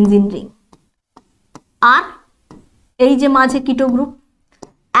দুটো বেনজিন রিং আর এই যে মাঝে কিটো গ্রুপ।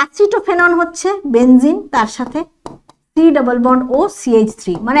 অ্যাসিটোফেনন হচ্ছে বেনজিন তার সাথে C double bond O CH3,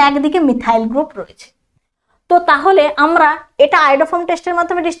 মানে একদিকে মিথাইল গ্রুপ রয়েছে। তো তাহলে আমরা এটা আয়োডোফর্ম টেস্টের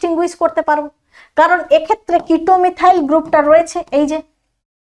মাধ্যমে ডিস্টিংগুইশ করতে পারবো, কারণ এক্ষেত্রে কিটোমিথাইল গ্রুপটা রয়েছে এই যে,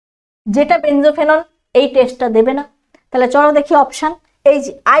 যেটা বেনজোফেনন, এই টেস্টটা দেবে না। তাহলে চলো দেখি অপশন, এই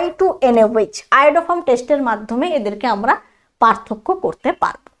যে I2NaOH, আয়োডোফর্ম টেস্টের মাধ্যমে এদেরকে আমরা পার্থক্য করতে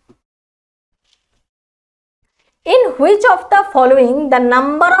পারবো। In which of the following the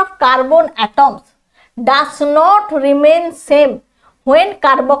number of carbon atoms does not remain same when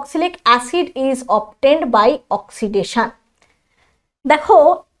carboxylic acid is obtained by oxidation? দেখো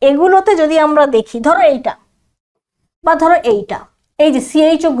এগুলোতে যদি আমরা দেখি, ধরো এইটা বা ধরো এইটা, এই যে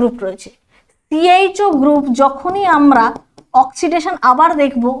CHO গ্রুপ রয়েছে, CHO গ্রুপ যখনই আমরা অক্সিডেশন আবার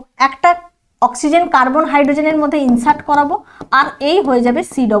দেখব, একটা অক্সিজেন কার্বন হাইড্রোজেনের মধ্যে ইনসার্ট করাবো আর এই হয়ে যাবে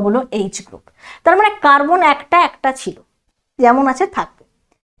COOH গ্রুপ। তার মানে কার্বন একটা ছিল, যেমন আছে থাকবে,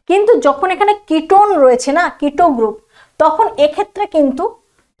 কিন্তু যখন এখানে কিটোন রয়েছে না, কিটো গ্রুপ, তখন এক্ষেত্রে কিন্তু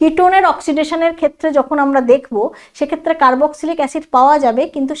কিটোনের অক্সিডেশনের ক্ষেত্রে যখন আমরা দেখব সেক্ষেত্রে কার্বক্সিলিক অ্যাসিড পাওয়া যাবে,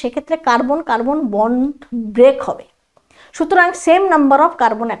 কিন্তু সেক্ষেত্রে কার্বন কার্বন বন্ড ব্রেক হবে, সুতরাং same number of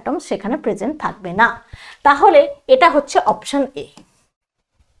carbon atoms সেখানে প্রেজেন্ট থাকবে না। তাহলে এটা হচ্ছে অপশন এ।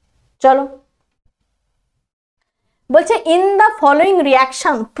 চলো বলছে in the following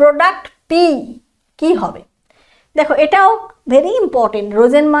reaction product P কি হবে। দেখো এটাও ভেরি ইম্পর্টেন্ট,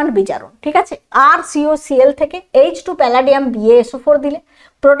 রোজেনমান বিজারণ, ঠিক আছে। RCOCl থেকে H2 প্যালাডিয়াম BaSO4 দিলে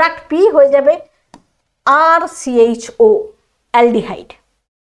প্রোডাক্ট পি হয়ে যাবে RCHO অ্যালডিহাইড।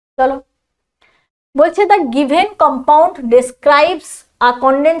 চলো বলছে the given compound describes a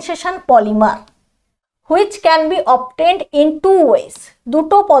condensation polymer which can be obtained in 2 wedge.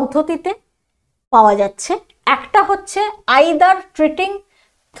 দুটো পদ্ধতিতে পাওয়া যাচ্ছে, একটা হচ্ছে either treating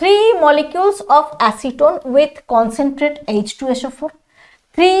 3 molecules of acetone with concentrate H2SO4,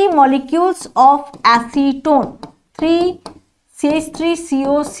 3 molecules of acetone 3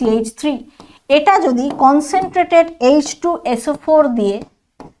 CH3COCH3, এটা যদি কনসেন্ট্রেটেড H2SO4 দিয়ে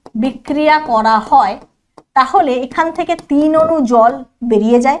বিক্রিয়া করা হয় তাহলে এখান থেকে 3 অণু জল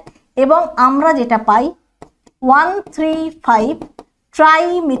বেরিয়ে যায় এবং আমরা যেটা পাই 135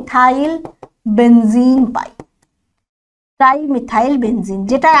 ট্রাইমিথাইল বেনজিন পাই। ট্রাইমিথাইল বেনজিন,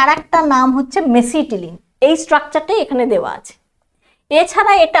 যেটা আরেকটা নাম হচ্ছে মেসিটিলিন, এই স্ট্রাকচারটাই এখানে দেওয়া আছে।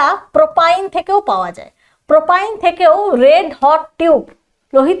 এছাড়া এটা প্রোপাইন থেকেও পাওয়া যায়, প্রোপাইন থেকেও রেড হট টিউব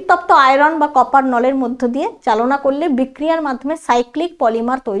লোহিতপ্ত আয়রন বা কপার নলের মধ্য দিয়ে চালনা করলে বিক্রিয়ার মাধ্যমে সাইক্লিক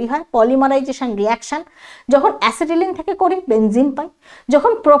পলিমার তৈরি হয়, পলিমারাইজেশন রিয়াকশন। যখন অ্যাসিটিলিন থেকে করি বেনজিন পাই,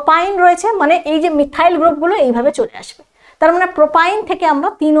 যখন প্রোপাইন রয়েছে মানে এই যে মিথাইল গ্রুপগুলো এইভাবে চলে আসবে। তার মানে প্রোপাইন থেকে আমরা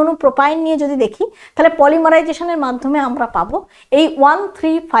 3 অণু প্রোপাইন নিয়ে যদি দেখি তাহলে পলিমারাইজেশনের মাধ্যমে আমরা পাবো এই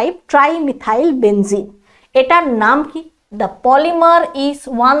 135 ট্রাইমিথাইল বেনজিন। এটার নাম কি? The polymer is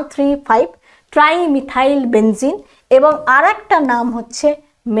 135 trimethyl benzene এবং আর একটা নাম হচ্ছে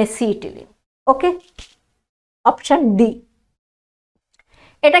মেসিটিলিন। ওকে, অপশন ডি।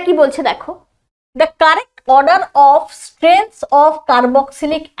 এটা কি বলছে দেখো, the correct order of strength of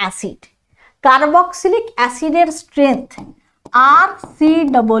carboxylic acid. Carboxylic অ্যাসিডের স্ট্রেংথ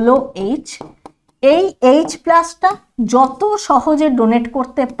RCOOH। এই H প্লাসটা যত সহজে ডোনেট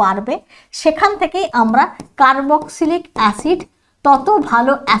করতে পারবে সেখান থেকেই আমরা কার্বক্সিলিক অ্যাসিড তত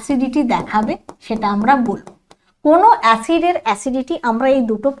ভালো অ্যাসিডিটি দেখাবে সেটা আমরা বলবো। কোনো অ্যাসিডের অ্যাসিডিটি আমরা এই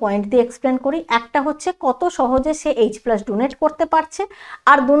দুটো পয়েন্ট দিয়ে এক্সপ্লেন করি। একটা হচ্ছে কত সহজে সে H প্লাস ডোনেট করতে পারছে,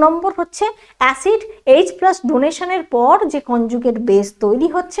 আর 2 নম্বর হচ্ছে অ্যাসিড H প্লাস ডোনেশনের পর যে কনজুগেট বেস তৈরি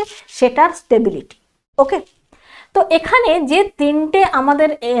হচ্ছে সেটার স্টেবিলিটি। ওকে, তো এখানে যে তিনটে আমাদের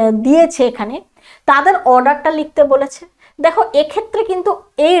দিয়েছে এখানে তাদের অর্ডারটা লিখতে বলেছে। দেখো এক্ষেত্রে কিন্তু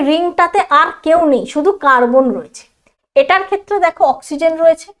এই রিংটাতে আর কেউ নেই, শুধু কার্বন রয়েছে। এটার ক্ষেত্রে দেখো অক্সিজেন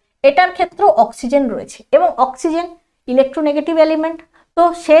রয়েছে, এটার ক্ষেত্রেও অক্সিজেন রয়েছে, এবং অক্সিজেন ইলেকট্রোনেগেটিভ এলিমেন্ট, তো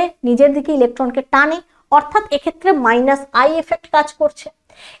সে নিজের দিকে ইলেকট্রনকে টানে, অর্থাৎ এক্ষেত্রে মাইনাস আই এফেক্ট কাজ করছে।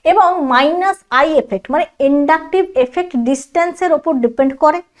 এবং মাইনাস আই এফেক্ট মানে ইন্ডাকটিভ এফেক্ট ডিস্টেন্সের ওপর ডিপেন্ড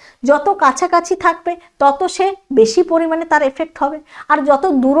করে। যত কাছাকাছি থাকবে তত সে বেশি পরিমাণে তার এফেক্ট হবে, আর যত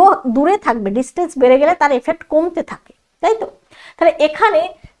দূরে থাকবে ডিস্টেন্স বেড়ে গেলে তার এফেক্ট কমতে থাকে, তাই তো? তাহলে এখানে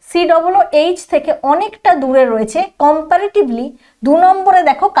COOH থেকে অনেকটা দূরে রয়েছে কম্পারেটিভলি। 2 নম্বরে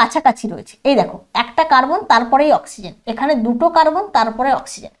দেখো কাছাকাছি রয়েছে, এই দেখো একটা কার্বন তারপরেই অক্সিজেন, এখানে দুটো কার্বন তারপরে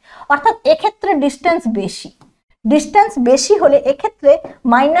অক্সিজেন, অর্থাৎ এক্ষেত্রে ডিস্টেন্স বেশি। ডিস্টেন্স বেশি হলে এক্ষেত্রে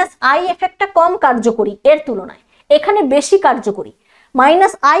মাইনাস আই এফেক্টটা কম কার্যকরী এর তুলনায়, এখানে বেশি কার্যকরী।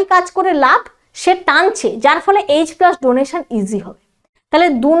 মাইনাস আই কাজ করে লাভ, সে টানছে, যার ফলে H প্লাস ডোনেশন ইজি হবে। তাহলে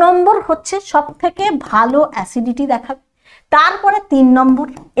 2 নম্বর হচ্ছে সব থেকে ভালো অ্যাসিডিটি দেখাবে। তারপরে 3 নম্বর,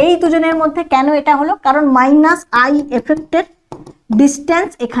 এই দুজনের মধ্যে কেন এটা হলো, কারণ মাইনাস আই এফেক্টের ডিস্টেন্স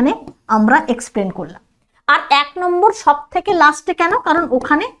এখানে আমরা এক্সপ্লেন করলাম। আর 1 নম্বর সব থেকে লাস্টে কেন, কারণ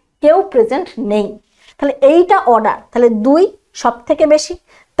ওখানে কেউ প্রেজেন্ট নেই। তাহলে এইটা অর্ডার, তাহলে 2 সব থেকে বেশি,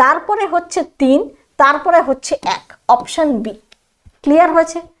 তারপরে হচ্ছে 3, তারপরে হচ্ছে 1, অপশন বি। ক্লিয়ার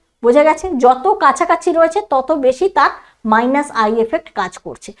হয়েছে? বোঝা গেছে? যত কাছাকাছি রয়েছে তত বেশি তার মাইনাস আই এফেক্ট কাজ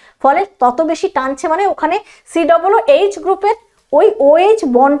করছে, ফলে তত বেশি টানছে, মানে ওখানে COOH গ্রুপের ওই OH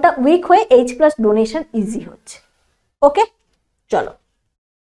বন্ডটা উইক হয়ে H প্লাস ডোনেশন ইজি হচ্ছে। ওকে, চলো।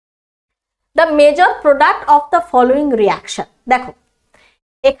 The major product of the following reaction. দেখো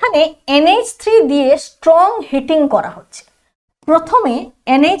এখানে NH3 দিয়ে স্ট্রং হিটিং করা হচ্ছে। প্রথমে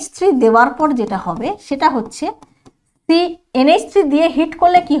NH3 দেওয়ার পর যেটা হবে সেটা হচ্ছে NH3 দিয়ে হিট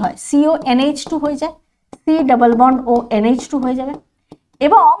করলে কি হয়, CONH2 হয়ে যায়, C ডাবল বন্ড ও NH2 হয়ে যাবে।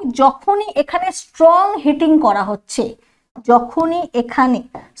 এবং যখনই এখানে স্ট্রং হিটিং করা হচ্ছে, যখনই এখানে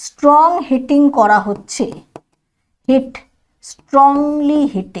স্ট্রং হিটিং করা হচ্ছে, hit strongly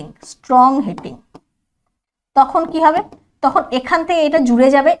heating, strong heating, তখন কি হবে, তখন এখান থেকে এটা জুড়ে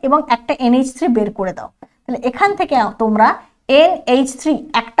যাবে এবং একটা NH3 বের করে দাও। তাহলে এখান থেকে তোমরা NH3,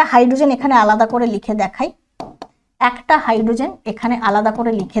 একটা হাইড্রোজেন এখানে আলাদা করে লিখে দেখাই, একটা হাইড্রোজেন এখানে আলাদা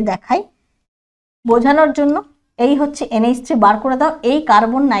করে লিখে দেখাই বোঝানোর জন্য। এই হচ্ছে NH3 বার করে দাও, এই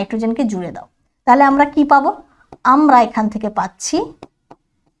কার্বন নাইট্রোজেনকে জুড়ে দাও। তাহলে আমরা কি পাবো, আমরা এখান থেকে পাচ্ছি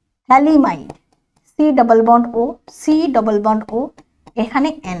থ্যালিমাইড, C ডাবল বন্ড ও, C ডাবল বন্ড ও, এখানে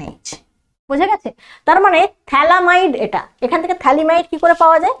NH। বোঝা গেছে? তার মানে থ্যালামাইড, এটা এখান থেকে থ্যালিমাইড কি করে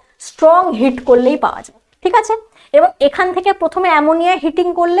পাওয়া যায়, স্ট্রং হিট করলেই পাওয়া যায়, ঠিক আছে? এবং এখান থেকে প্রথমে অ্যামোনিয়া হিটিং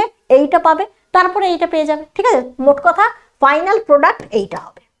করলে এইটা পাবে, তারপরে এইটা পেয়ে যাবে, ঠিক আছে? মোট কথা ফাইনাল প্রোডাক্ট এইটা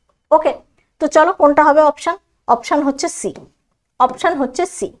হবে। ওকে, তো চলো কোনটা হবে অপশন, অপশন হচ্ছে সি, অপশন হচ্ছে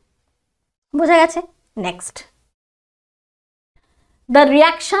সি। বোঝা গেছে? Next, the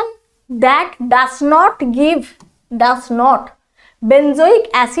reaction that does not benzoic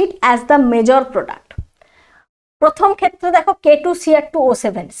acid as the major product. প্রথম ক্ষেত্রে দেখো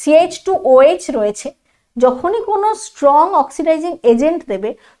K2Cr2O7, CH2OH রয়েছে। যখনই কোনো স্ট্রং অক্সিডাইজিং এজেন্ট দেবে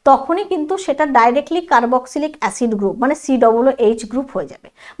তখনই কিন্তু সেটা ডাইরেক্টলি কার্বক্সিলিক অ্যাসিড গ্রুপ মানে COOH গ্রুপ হয়ে যাবে,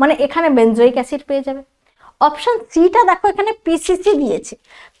 মানে এখানে বেনজোইক অ্যাসিড পেয়ে যাবে। অপশন সিটা দেখো এখানে PCC দিয়েছে,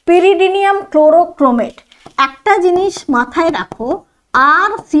 পিরিডিনিয়াম ক্লোরোক্রোমেট। একটা জিনিস মাথায় রাখো,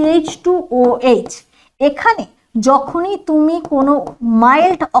 RCH2OH, এখানে যখনই তুমি কোনো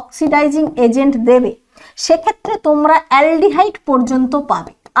মাইল্ড অক্সিডাইজিং এজেন্ট দেবে সেক্ষেত্রে তোমরা অ্যালডিহাইড পর্যন্ত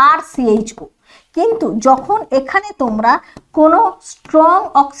পাবে RCHO, কিন্তু যখন এখানে তোমরা কোনো স্ট্রং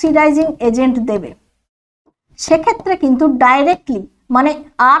অক্সিডাইজিং এজেন্ট দেবে সেক্ষেত্রে কিন্তু ডাইরেক্টলি মানে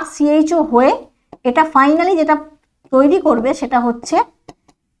RCHO হয়ে এটা ফাইনালি যেটা তৈরি করবে সেটা হচ্ছে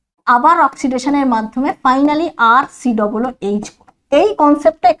আবার অক্সিডেশনের মাধ্যমে ফাইনালি RCOOH। এই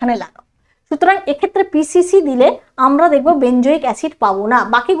কনসেপ্টটা এখানে লাগাও। সুতরাং এক্ষেত্রে PCC দিলে আমরা দেখব বেনজোইক অ্যাসিড পাবো না,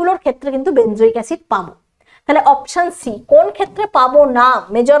 বাকিগুলোর ক্ষেত্রে কিন্তু বেনজোইক অ্যাসিড পাবো। তাহলে অপশন সি, কোন ক্ষেত্রে পাবো না,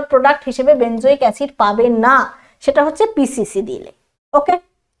 মেজর প্রোডাক্ট হিসেবে বেনজোইক অ্যাসিড পাবে না, সেটা হচ্ছে PCC দিলে। ওকে,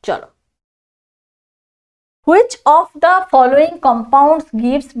 চলো। Which of the following compounds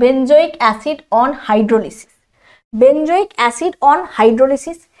gives benzoic acid on hydrolysis? Benzoic acid on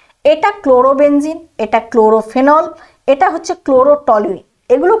hydrolysis, এটা ক্লোরোবেনজিন, এটা ক্লোরোফেনল, এটা হচ্ছে ক্লোরোটলুইন।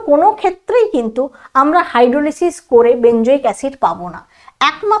 এগুলো কোনো ক্ষেত্রেই কিন্তু আমরা হাইড্রোলিসিস করে বেনজোইক অ্যাসিড পাবো না,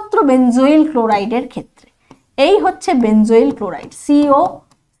 একমাত্র বেনজোইল ক্লোরাইডের ক্ষেত্রে। এই হচ্ছে বেনজোইল ক্লোরাইড,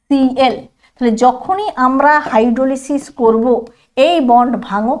 COCl। তাহলে যখনই আমরা হাইড্রোলিসিস করব, এই বন্ড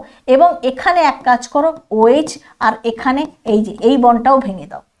ভাঙো এবং এখানে এক কাজ করো OH, আর এখানে এই যে এই বন্ডটাও ভেঙে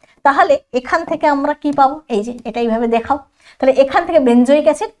দাও, তাহলে এখান থেকে আমরা কি পাবো? এই যে এটা এইভাবে দেখাও। তাহলে এখান থেকে বেনজোইক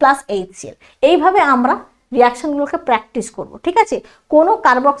অ্যাসিড প্লাস HCl, এইভাবে আমরা রিয়াকশনগুলোকে প্র্যাকটিস করব, ঠিক আছে? কোনো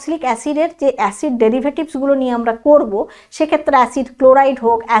কার্বক্সিলিক অ্যাসিডের যে অ্যাসিড ডেরিভেটিভসগুলো নিয়ে আমরা করব, সেক্ষেত্রে অ্যাসিড ক্লোরাইড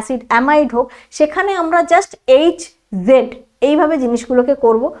হোক, অ্যাসিড অ্যামাইড হোক, সেখানে আমরা জাস্ট HZ এইভাবে জিনিসগুলোকে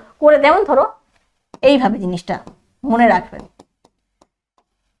করব। করে যেমন ধরো এইভাবে জিনিসটা মনে রাখবেন,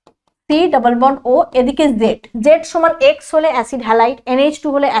 C ডাবল বন্ড O, এদিকে Z, Z সমান X হলে অ্যাসিড হ্যালাইড, NH2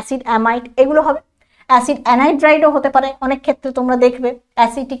 হলে অ্যাসিড অ্যামাইড, এগুলো হবে। অ্যাসিড অ্যানাইড্রাইডও হতে পারে, অনেক ক্ষেত্রে তোমরা দেখবে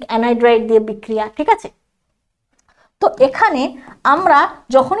অ্যাসিটিক অ্যানাইড্রাইড দিয়ে বিক্রিয়া, ঠিক আছে? তো এখানে আমরা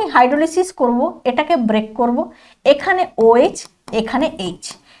যখনই হাইড্রোলিসিস করব, এটাকে ব্রেক করব, এখানে OH, এখানে H,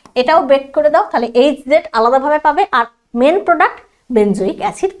 এটাও ব্রেক করে দাও, তাহলে HZ আলাদাভাবে পাবে, আর মেন প্রোডাক্ট বেনজোইক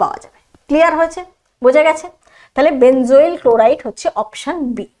অ্যাসিড পাওয়া যাবে। ক্লিয়ার হয়েছে? বোঝা গেছে? তাহলে বেনজোইল ক্লোরাইড হচ্ছে অপশন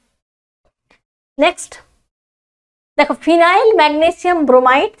বি। নেক্সট দেখো, ফিনাইল ম্যাগনেসিয়াম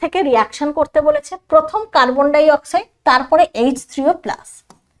ব্রোমাইড থেকে রিয়াকশন করতে বলেছে। প্রথম কার্বন ডাই অক্সাইড, তারপরে H3O+।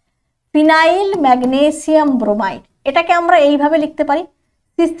 ফিনাইল ম্যাগনেসিয়াম ব্রোমাইড, এটাকে আমরা এইভাবে লিখতে পারি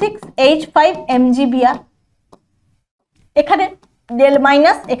C6H5 MgBr, এখানে ডেল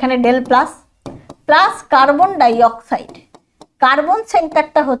মাইনাস, এখানে del plus, plus carbon die oxide, carbon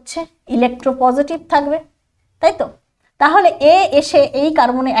সেন্টারটা হচ্ছে ইলেকট্রোপজিটিভ থাকবে, তাই তো? তাহলে এ এসে এই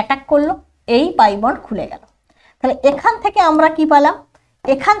কার্বনে অ্যাটাক করলো, এই পাই বন্ড খুলে গেল। তাহলে এখান থেকে আমরা কি পেলাম?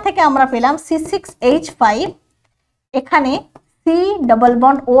 এখান থেকে আমরা পেলাম C6H5, এখানে C ডাবল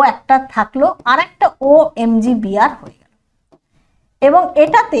বন্ড O একটা থাকলো, আর একটা O MgBr হয়ে গেল। এবং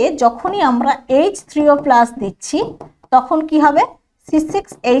এটাতে যখনই আমরা H3O+ দিচ্ছি, তখন কি হবে?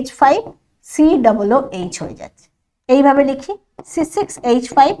 C6H5 COOH হয়ে যাচ্ছে। এইভাবে লিখি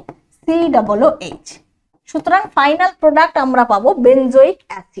C6H5 COOH। সুতরাং ফাইনাল প্রোডাক্ট আমরা পাবো বেনজোইক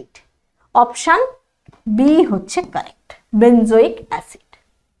অ্যাসিড। অপশন বি হচ্ছে কারেক্ট, বেনজোইক অ্যাসিড।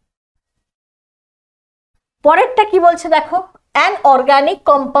 পরেরটা কি বলছে দেখো, an organic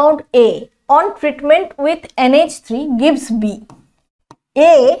compound A on treatment with NH3 gives B.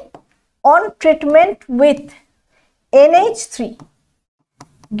 A on treatment with NH3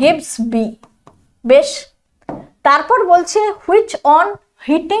 gives B. বেশ, তারপর বলছে which on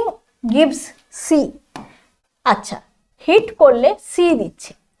heating gives C. আচ্ছা, হিট করলে C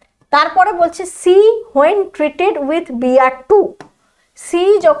দিচ্ছে। তারপরে বলছে C when treated with Br2. C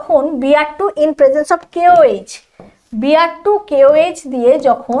যখন Br2 in presence of KOH, Br2 KOH দিয়ে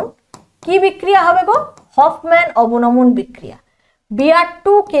যখন কি বিক্রিয়া হবে গো? হফম্যান অবনমন বিক্রিয়া। Br2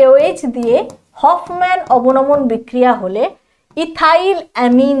 KOH দিয়ে হফম্যান অবনমন বিক্রিয়া হলে ইথাইল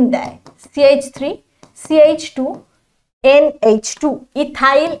অ্যামিন দেয়, CH3 CH2 NH2,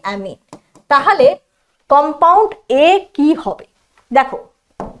 ethyl amine. তাহলে কম্পাউন্ড এ কি হবে? দেখো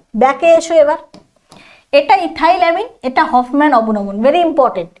ব্যাকে এসো এবার, এটা ইথাইল অ্যামিন, এটা হফম্যান অবনমন, ভেরি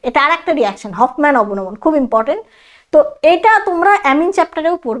ইম্পর্টেন্ট। এটা আর একটা রিয়াকশন, হফম্যান অবনমন, খুব ইম্পর্টেন্ট। তো এটা তোমরা অ্যামিন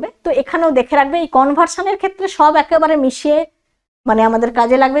চ্যাপ্টারেও পড়বে, তো এখানেও দেখে রাখবে। এই কনভার্সনের ক্ষেত্রে সব একেবারে মিশিয়ে মানে আমাদের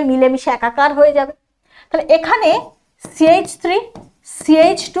কাজে লাগবে, মিলেমিশে একাকার হয়ে যাবে। তাহলে এখানে CH3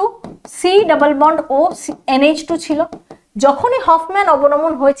 CH2 C double bond O NH2 ছিল, যখনই হফম্যান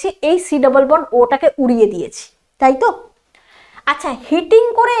অবনমন হয়েছে এই C ডাবল বন্ড ওটাকে উড়িয়ে দিয়েছি, তাই তো? আচ্ছা, হিটিং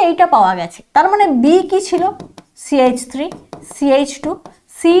করে এইটা পাওয়া গেছে, তার মানে বি কি ছিল? CH3 CH2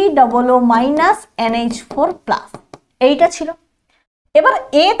 COO minus NH4+, এইটা ছিল। এবার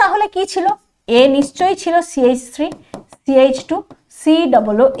এ তাহলে কি ছিল? এ নিশ্চয়ই ছিল CH3 CH2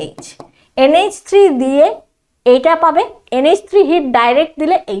 COOH। NH3 দিয়ে এইটা পাবে, NH3 হিট ডাইরেক্ট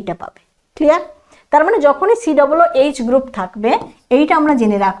দিলে এইটা পাবে। ক্লিয়ার? তার মানে যখনই COOH গ্রুপ থাকবে, এইটা আমরা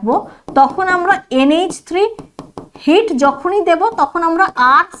জেনে রাখবো, তখন আমরা NH3 হিট যখনই দেব তখন আমরা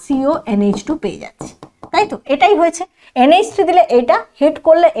RCONH2 পেয়ে যাচ্ছি, তাই তো? এটাই হয়েছে, NH3 দিলে এইটা, হিট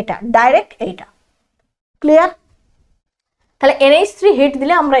করলে এটা, ডাইরেক্ট এইটা। ক্লিয়ার? তাহলে NH3 হিট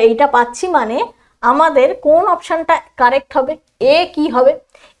দিলে আমরা এইটা পাচ্ছি, মানে আমাদের কোন অপশনটা কারেক্ট হবে? এ কি হবে?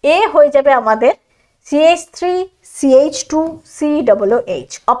 এ হয়ে যাবে আমাদের CH3 CH2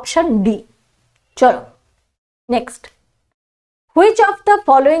 COOH, option D. চলো next, which of the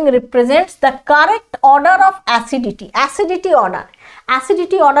following represents the correct order of acidity, acidity order.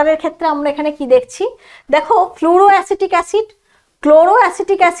 Acidity অর্ডারের ক্ষেত্রে আমরা এখানে কি দেখছি, দেখো fluoro acetic acid, chloro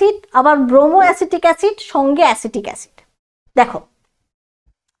acetic acid, আবার ব্রোমো অ্যাসিটিক অ্যাসিড, সঙ্গে অ্যাসিটিক অ্যাসিড। দেখো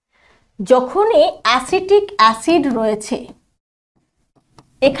যখনই অ্যাসিটিক অ্যাসিড রয়েছে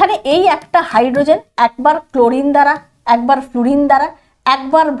এখানে এই একটা হাইড্রোজেন একবার ক্লোরিন দ্বারা, একবার ফ্লুরিন দ্বারা,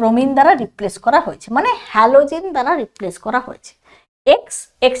 একবার ব্রোমিন দ্বারা রিপ্লেস করা হয়েছে, মানে হ্যালোজেন দ্বারা রিপ্লেস করা হয়েছে।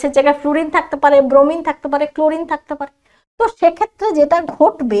 এক্স এর জায়গায় ফ্লুরিন থাকতে পারে, ব্রোমিন থাকতে পারে, ক্লোরিন থাকতে পারে। তো সেক্ষেত্রে যেটা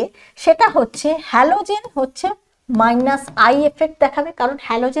ঘটবে সেটা হচ্ছে হ্যালোজেন হচ্ছে মাইনাস আই এফেক্ট দেখাবে, কারণ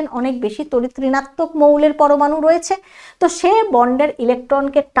হ্যালোজেন অনেক বেশি তড়িৎ ঋণাত্মক মৌলের পরমাণু রয়েছে, তো সে বন্ডের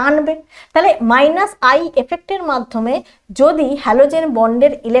ইলেকট্রনকে টানবে। তাহলে মাইনাস আই এফেক্টের মাধ্যমে যদি হ্যালোজেন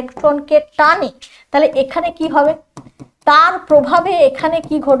বন্ডের ইলেকট্রনকে টানে তাহলে এখানে কি হবে, তার প্রভাবে এখানে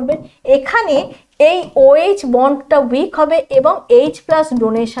কি ঘটবে, এখানে এই OH বন্ডটা উইক হবে এবং H প্লাস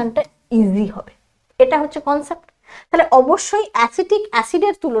ডোনেশনটা ইজি হবে। এটা হচ্ছে কনসেপ্ট। তাহলে অবশ্যই অ্যাসিটিক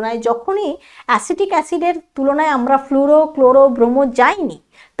অ্যাসিডের তুলনায়, যখনই অ্যাসিটিক অ্যাসিডের তুলনায় আমরা ফ্লুরো, ক্লোরো, ব্রোমো যাইনি,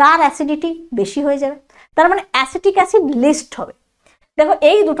 তার অ্যাসিডিটি বেশি হয়ে যাবে, তার মানে অ্যাসিটিক অ্যাসিড লিস্ট হবে। দেখো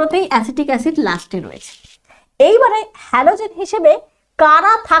এই দুটোতেই অ্যাসিটিক অ্যাসিড লাস্টে রয়েছে। এইবারে হ্যালোজেন হিসেবে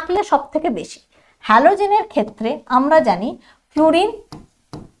কারা থাকলে সব থেকে বেশি, হ্যালোজেনের ক্ষেত্রে আমরা জানি fluorine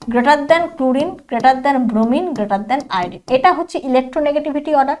greater than chlorine greater than bromine greater than iodine, এটা হচ্ছে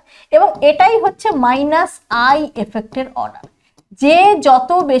ইলেকট্রোনেগেটিভিটি অর্ডার এবং এটাই হচ্ছে মাইনাস আই এফেক্টের অর্ডার। যে যত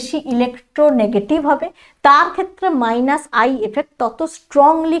বেশি ইলেকট্রোনেগেটিভ হবে তার ক্ষেত্রে মাইনাস আই এফেক্ট তত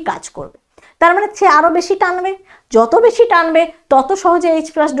স্ট্রংলি কাজ করবে, তার মানে সে আরো বেশি টানবে, যত বেশি টানবে তত সহজে H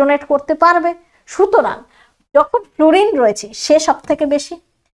প্লাস ডোনেট করতে পারবে। সুতরাং যখন ফ্লুরিন রয়েছে সে সব থেকে বেশি,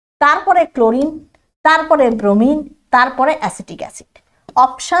 তারপরে ক্লোরিন, তারপরে ব্রোমিন, তারপরে অ্যাসিটিক অ্যাসিড।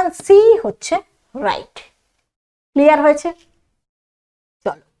 অপশন সি হচ্ছে রাইট। ক্লিয়ার হয়েছে?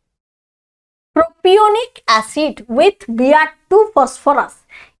 চলো, propionic acid with Br2 phosphorus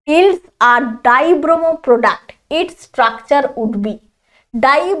yields a dibromo product. Its structure would be,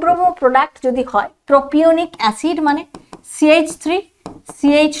 dibromo product যদি হয়, প্রোপিওনিক অ্যাসিড মানে CH3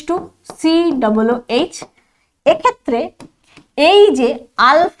 CH2 COOH, এক্ষেত্রে এই যে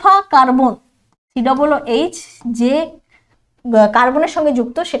আলফা কার্বন COOH যে কার্বনের সঙ্গে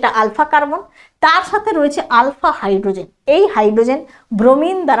যুক্ত সেটা আলফা কার্বন, তার সাথে রয়েছে আলফা হাইড্রোজেন। এই হাইড্রোজেন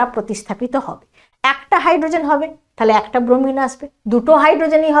ব্রোমিন দ্বারা প্রতিস্থাপিত হবে। একটা হাইড্রোজেন হবে তাহলে একটা ব্রোমিন আসবে, দুটো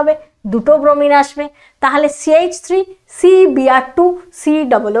হাইড্রোজেনই হবে দুটো ব্রোমিন আসবে, তাহলে CH3 CBr2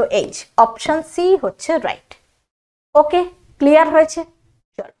 COOH। Option C হচ্ছে রাইট। ওকে, ক্লিয়ার হয়েছে?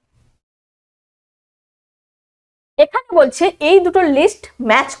 চলো, এখানে বলছে এই দুটো লিস্ট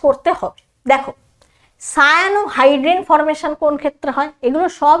ম্যাচ করতে হবে। দেখো সায়ানোহাইড্রিন ফরমেশন কোন ক্ষেত্রে হয়, এগুলো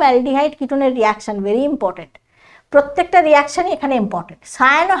সব অ্যালডিহাইড কিটোনের রিয়াকশন, ভেরি ইম্পর্টেন্ট, প্রত্যেকটা রিয়াকশনই এখানে ইম্পর্টেন্ট।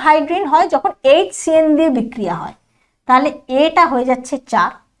 সায়ানোহাইড্রিন হয় যখন HCN দিয়ে বিক্রিয়া হয়, তাহলে এটা হয়ে যাচ্ছে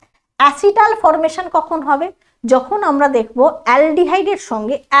 4। অ্যাসিটাল ফরমেশন কখন হবে, যখন আমরা দেখব অ্যালডিহাইডের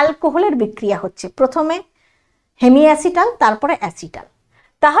সঙ্গে অ্যালকোহলের বিক্রিয়া হচ্ছে, প্রথমে হেমিঅ্যাসিটাল তারপরে অ্যাসিটাল,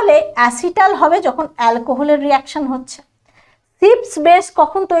 তাহলে অ্যাসিটাল হবে যখন অ্যালকোহলের রিয়াকশন হচ্ছে। সিপস বেস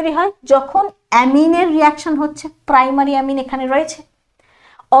কখন তৈরি হয়, যখন অ্যামিনের রিয়াকশন হচ্ছে, প্রাইমারি অ্যামিন এখানে রয়েছে।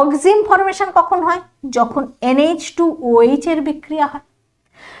 অক্সিম ফরমেশন কখন হয়, যখন NH2OH এর বিক্রিয়া হয়।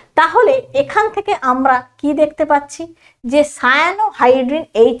 তাহলে এখান থেকে আমরা কি দেখতে পাচ্ছি যে সায়ানোহাইড্রিন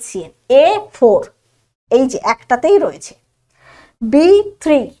HCN A4 এই যে একটাতেই রয়েছে, B3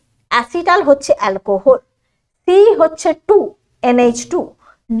 অ্যাসিটাল হচ্ছে অ্যালকোহল, C হচ্ছে 2 NH2,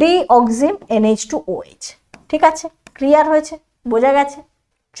 D অক্সিম NH2OH। ঠিক আছে, ক্লিয়ার হয়েছে, বোঝা গেছে?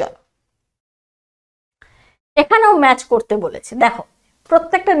 চলো, এখানেও ম্যাচ করতে বলেছে। দেখো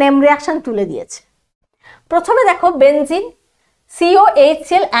প্রত্যেকটা নেম রিয়াকশন তুলে দিয়েছে। প্রথমে দেখো benzene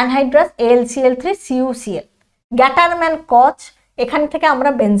COHCl anhydrous AlCl3 CuCl, গ্যাটারম্যান কচ, এখান থেকে আমরা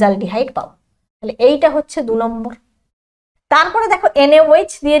বেনজালডিহাইড পাবো, তাহলে এইটা হচ্ছে 2 নম্বর। তারপরে দেখো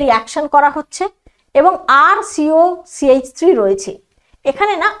NaOH দিয়ে রিয়াকশন করা হচ্ছে এবং RCOCH3 রয়েছে,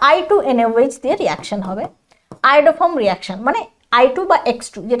 এখানে না I2NaOH দিয়ে রিয়াকশন হবে, আয়োডোফর্ম রিয়াকশন, মানে I2 বা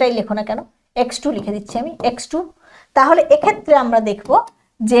X2 যেটাই লেখো না কেন, X2 লিখে দিচ্ছি আমি, X2। তাহলে এক্ষেত্রে আমরা দেখব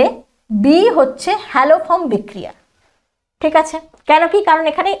যে B হচ্ছে হ্যালোফর্ম বিক্রিয়া। ঠিক আছে, কেন কি, কারণ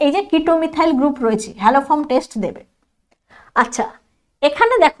এখানে এই যে কিটোমিথাইল গ্রুপ রয়েছে, হ্যালোফর্ম টেস্ট দেবে। আচ্ছা,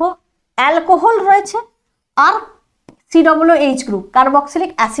 এখানে দেখো অ্যালকোহল রয়েছে আর COOH গ্রুপ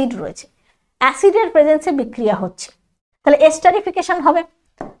কার্বক্সিলিক অ্যাসিড রয়েছে, অ্যাসিডের প্রেজেন্সে বিক্রিয়া হচ্ছে, তাহলে এস্টারিফিকেশন হবে,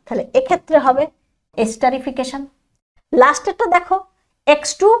 তাহলে এক্ষেত্রে হবে এস্টারিফিকেশন। লাস্টেরটা দেখো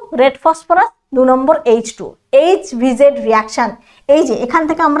X2 রেড ফসফরাস, 2 নম্বর H2 HVZ রিয়াকশন, এই যে এখান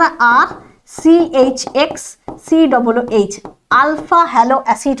থেকে আমরা RCHX COOH alpha hello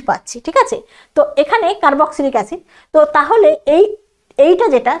acid পাচ্ছি, ঠিক আছে। তো এখানে কার্বক্সিলিক অ্যাসিড, তো তাহলে এইটা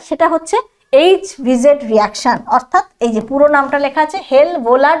যেটা সেটা হচ্ছে HVZ রিয়াকশন, অর্থাৎ এই যে পুরো নামটা লেখা আছে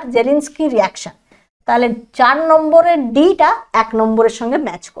হেল-ভোলার্ড-জেলিনস্কি রিয়াকশন। তাহলে 4 নম্বরের ডিটা 1 নম্বরের সঙ্গে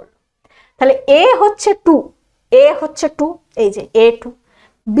ম্যাচ করলো। তাহলে এ হচ্ছে 2, এই যে A2,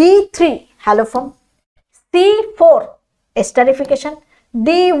 B3 haloform, C4 esterification,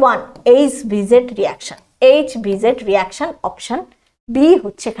 D1 HVZ reaction, option B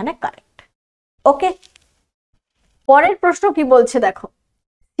হচ্ছে এখানে কারেক্ট। ওকে, পরের প্রশ্ন কি বলছে দেখো,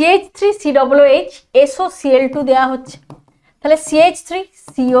 CH3COOH SOCl2 দেওয়া হচ্ছে, তাহলে CH3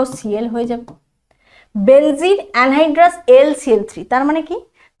 COCl হয়ে যাবে। বেনজিন অ্যানহাইড্রাস LCl3, তার মানে কি,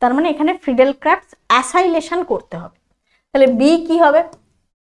 তার মানে এখানে ফ্রিডেল ক্রাফট অ্যাসাইলেশন করতে হবে। তাহলে বি কি হবে,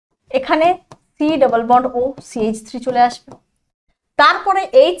 এখানে C double bond O CH3 চলে আসবে, তারপরে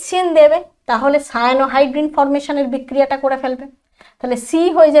HCN দেবে, তাহলে সায়ানোহাইড্রিন ফরমেশনের বিক্রিয়াটা করে ফেলবে। তাহলে সি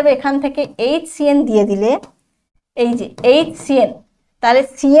হয়ে যাবে, এখান থেকে HCN দিয়ে দিলে এই যে HCN, তাহলে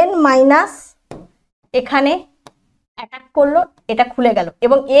CN মাইনাস এখানে অ্যাটাক করলো, এটা খুলে গেল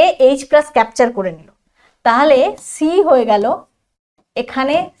এবং H প্লাস ক্যাপচার করে নিল, তাহলে সি হয়ে গেল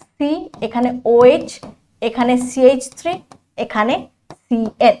এখানে সি, এখানে OH, এখানে CH3, এখানে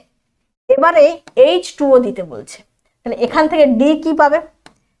CN। এবারে H2O দিতে বলছে, তাহলে এখান থেকে ডি কি পাবে,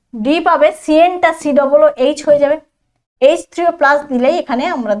 ডি পাবে CNটা COOH হয়ে যাবে। H3O প্লাস দিলেই এখানে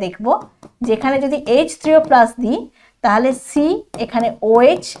আমরা দেখব যে এখানে যদি H3O প্লাস দিই তাহলে সি, এখানে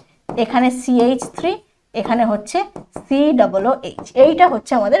OH, এখানে CH3, এখানে হচ্ছে COOH, এইটা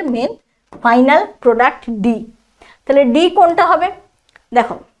হচ্ছে আমাদের মেন ফাইনাল প্রোডাক্ট ডি। তাহলে ডি কোনটা হবে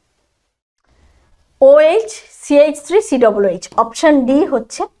দেখো, OH CH3 COOH, option D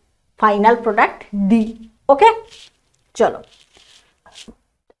হচ্ছে ফাইনাল প্রোডাক্ট ডি। ওকে, চলো,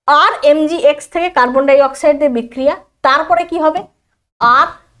 আর MgX থেকে কার্বন ডাই অক্সাইডের বিক্রিয়া, তারপরে কি হবে আর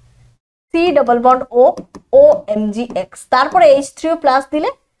C double bond O OMgX, তারপরে H3O প্লাস দিলে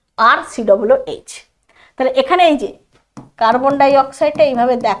আর COOH। তাহলে এখানে এই যে কার্বন ডাই অক্সাইডটা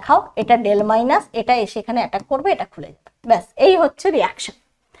এইভাবে দেখাও, এটা ডেল মাইনাস, এটা এসে এখানে অ্যাটাক করবে, এটা খুলে যাবে, ব্যাস এই হচ্ছে রিয়াকশন।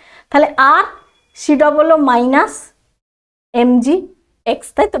 তাহলে আর COO মাইনাস MgX,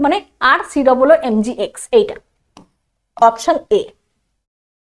 তাই তো, মানে আর COOMgX, এইটা অপশন এ।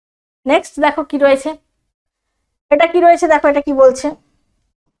 নেক্সট দেখো কি রয়েছে, এটা কি রয়েছে দেখো, এটা কি বলছে,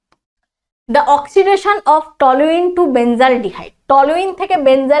 the oxidation of toluene two benzaldehyde, toluene থেকে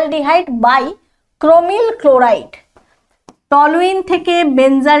বেনজালডিহাইড বাই ক্রোমিল ক্লোরাইড, টলুইন থেকে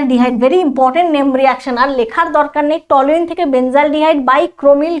benzaldehyde, very important name reaction, আর লেখার দরকার নেই, টলুইন থেকে benzaldehyde by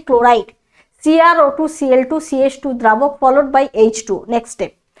ক্রোমিল chloride, CrO2 Cl2 CH2 দ্রাবক followed by H2, next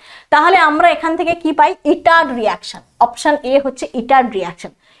step. তাহলে আমরা এখান থেকে কি পাই, ইটার্ড রিয়াকশন, অপশন এ হচ্ছে ইটার্ড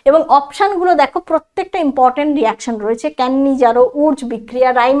রিয়াকশন। এবং অপশনগুলো দেখো প্রত্যেকটা ইম্পর্টেন্ট রিয়াকশন রয়েছে, ক্যানিজারো, উর্জ বিক্রিয়া,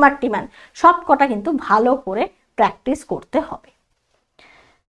 রাইমার্টিম্যান, সব কটা কিন্তু ভালো করে প্র্যাকটিস করতে হবে।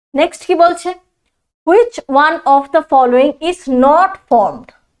 নেক্সট কি বলছে, which one of the following is not formed,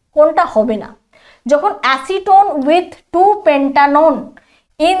 কোনটা হবে না, যখন acetone with 2 পেন্টানোন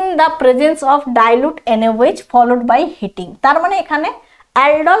in the presence of dilute NaOH followed by heating, তার মানে এখানে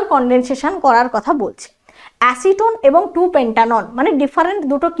অ্যালডল কন্ডেনসেশন করার কথা বলছে। অ্যাসিটোন এবং 2 পেন্টানন মানে ডিফারেন্ট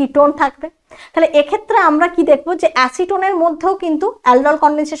দুটো কিটোন থাকবে, তাহলে এক্ষেত্রে আমরা কি দেখবো যে অ্যাসিটোনের মধ্যেও কিন্তু অ্যালডল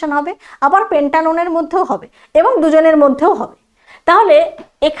কন্ডেনসেশন হবে, আবার পেন্টাননের মধ্যেও হবে এবং দুজনের মধ্যেও হবে। তাহলে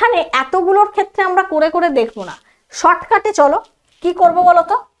এখানে এতগুলোর ক্ষেত্রে আমরা করে করে দেখবো না, শর্টকাটে চলো কি করব বলো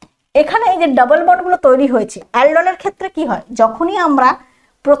তো, এখানে এই যে ডাবল বন্ডগুলো তৈরি হয়েছে অ্যালডলের ক্ষেত্রে কি হয়, যখনই আমরা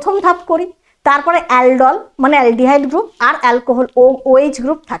প্রথম ধাপ করি তারপরে অ্যালডল মানে অ্যালডিহাইড গ্রুপ আর অ্যালকোহল OH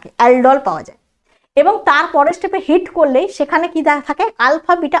গ্রুপ থাকে, অ্যালডল পাওয়া যায়, এবং তারপরের স্টেপে হিট করলেই সেখানে কি থাকে,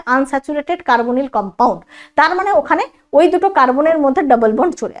 alpha beta unsaturated carbonyl compound, তার মানে ওখানে ওই দুটো কার্বনের মধ্যে ডাবল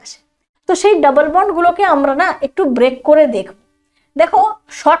বন্ড চলে আসে। তো সেই ডাবল বন্ডগুলোকে আমরা না একটু ব্রেক করে দেখব। দেখো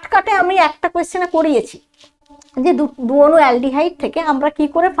শর্টকাটে আমি একটা কোয়েশ্চেনে করিয়েছি যে দু অণু অ্যালডিহাইড থেকে আমরা কি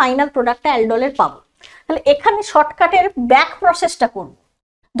করে ফাইনাল প্রোডাক্টটা অ্যালডলের পাবো। তাহলে এখানে শর্টকাটের ব্যাক প্রসেসটা করব।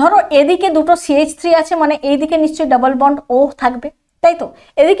 ধরো এদিকে দুটো CH3 আছে, মানে এইদিকে নিশ্চয়ই ডাবল বন্ড O থাকবে, তাই তো,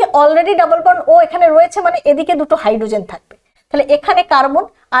 এদিকে অলরেডি ডাবল বন্ড O এখানে রয়েছে, মানে এদিকে দুটো হাইড্রোজেন থাকবে, তাহলে এখানে কার্বন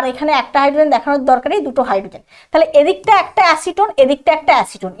আর এখানে একটা হাইড্রোজেন দেখানোর দরকারই, দুটো হাইড্রোজেন, তাহলে এদিকটা একটা অ্যাসিটোন এদিকটা একটা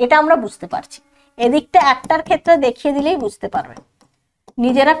অ্যাসিটোন, এটা আমরা বুঝতে পারছি। এদিকটা একটার ক্ষেত্রে দেখিয়ে দিলেই বুঝতে পারবে,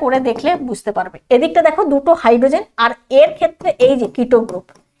 নিজেরা করে দেখলে বুঝতে পারবে। এদিকটা দেখো দুটো হাইড্রোজেন, আর এর ক্ষেত্রে এই যে কিটো গ্রুপ,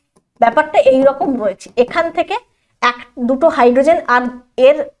 ব্যাপারটা এইরকম রয়েছে, এখান থেকে দুটো হাইড্রোজেন আর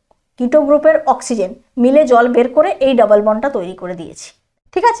এর কিটো গ্রুপের অক্সিজেন মিলে জল বের করে এই ডাবল বন্ডটা তৈরি করে দিয়েছি,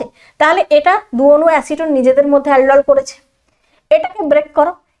 ঠিক আছে। তাহলে এটা দু অণু অ্যাসিটোন নিজেদের মধ্যে অ্যালডল করেছে, এটাকে ব্রেক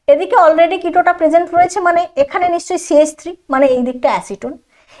করো, এদিকে অলরেডি কিটোটা প্রেজেন্ট রয়েছে, মানে এখানে নিশ্চয়ই CH3, মানে এই দিকটা অ্যাসিটোন।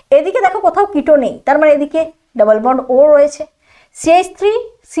 এদিকে দেখো কোথাও কিটো নেই, তার মানে এদিকে ডাবল বন্ড ও রয়েছে, CH3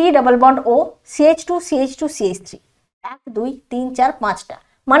 C ডাবল বন্ড ও, CH2 CH2 CH3, 1 2 3 4 5টা,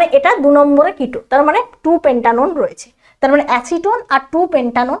 মানে এটা 2 নম্বরে কিটো, তার মানে 2 পেন্টানোন রয়েছে। তার মানে অ্যাসিটোন আর 2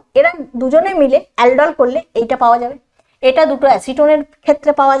 পেন্টানোন এরা দুজনে মিলে অ্যালডল করলে এইটা পাওয়া যাবে। এটা দুটো অ্যাসিটোনের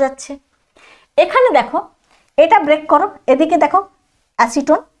ক্ষেত্রে পাওয়া যাচ্ছে। এখানে দেখো এটা ব্রেক করো, এদিকে দেখো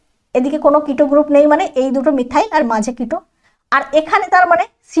অ্যাসিটোন, এদিকে কোনো কিটো গ্রুপ নেই, মানে এই দুটো মিথাইল আর মাঝে কিটো। আর এখানে তার মানে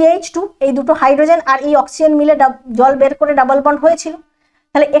CH2, এই দুটো হাইড্রোজেন আর এই অক্সিজেন মিলে জল বের করে ডাবল বন্ড হয়েছিল।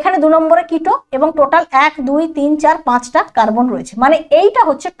 তাহলে এখানে 2 নম্বরে কিটো এবং টোটাল 1 2 3 4 5টা কার্বন রয়েছে, মানে এইটা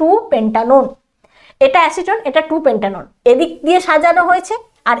হচ্ছে 2 পেন্টানোন। এটা অ্যাসিটোন, এটা 2 পেন্টানোন, এদিক দিয়ে সাজানো হয়েছে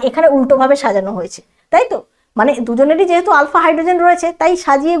আর এখানে উল্টোভাবে সাজানো হয়েছে, তাই তো? মানে দুজনেরই যেহেতু আলফা হাইড্রোজেন রয়েছে তাই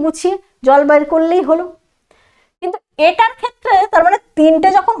সাজিয়ে গুছিয়ে জল বের করলেই হলো। কিন্তু এটার ক্ষেত্রে তার মানে 3টে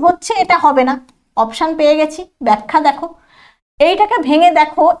যখন হচ্ছে এটা হবে না, অপশন পেয়ে গেছি, ব্যাখ্যা দেখো, এইটাকে ভেঙে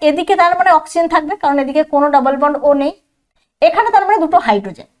দেখো, এদিকে তার মানে অক্সিজেন থাকবে কারণ এদিকে কোনো ডাবল বন্ড ও নেই, এখানে তার মানে দুটো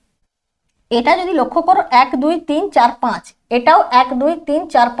হাইড্রোজেন। এটা যদি লক্ষ্য করো 1 2 3 4 5, এটাও 1 2 3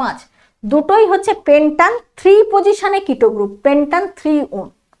 4 5, দুটোই হচ্ছে পেন্টান 3 পজিশনে কিটো গ্রুপ, পেন্টান 3 ওন।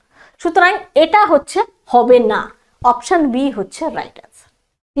 সুতরাং এটা হচ্ছে হবে না, অপশন বি হচ্ছে রাইট অ্যান্সার।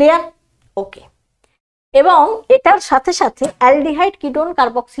 ক্লিয়ার? ওকে। এবং এটার সাথে সাথে অ্যালডিহাইড কিটোন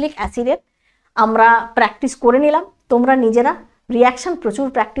কার্বক্সিলিক অ্যাসিডের আমরা প্র্যাকটিস করে নিলাম। তোমরা নিজেরা রিয়াকশন প্রচুর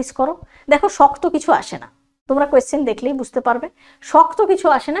প্র্যাকটিস করো। দেখো শক্ত কিছু আসে না, তোমরা কোয়েশ্চেন দেখলেই বুঝতে পারবে শক্ত কিছু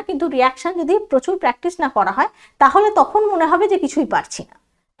আসে না, কিন্তু রিয়াকশন যদি প্রচুর প্র্যাকটিস না করা হয় তাহলে তখন মনে হবে যে কিছুই পারছি না।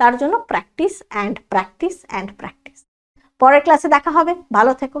 তার জন্য practice and practice and practice. পরের ক্লাসে দেখা হবে,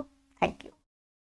 ভালো থেকো, থ্যাংক ইউ।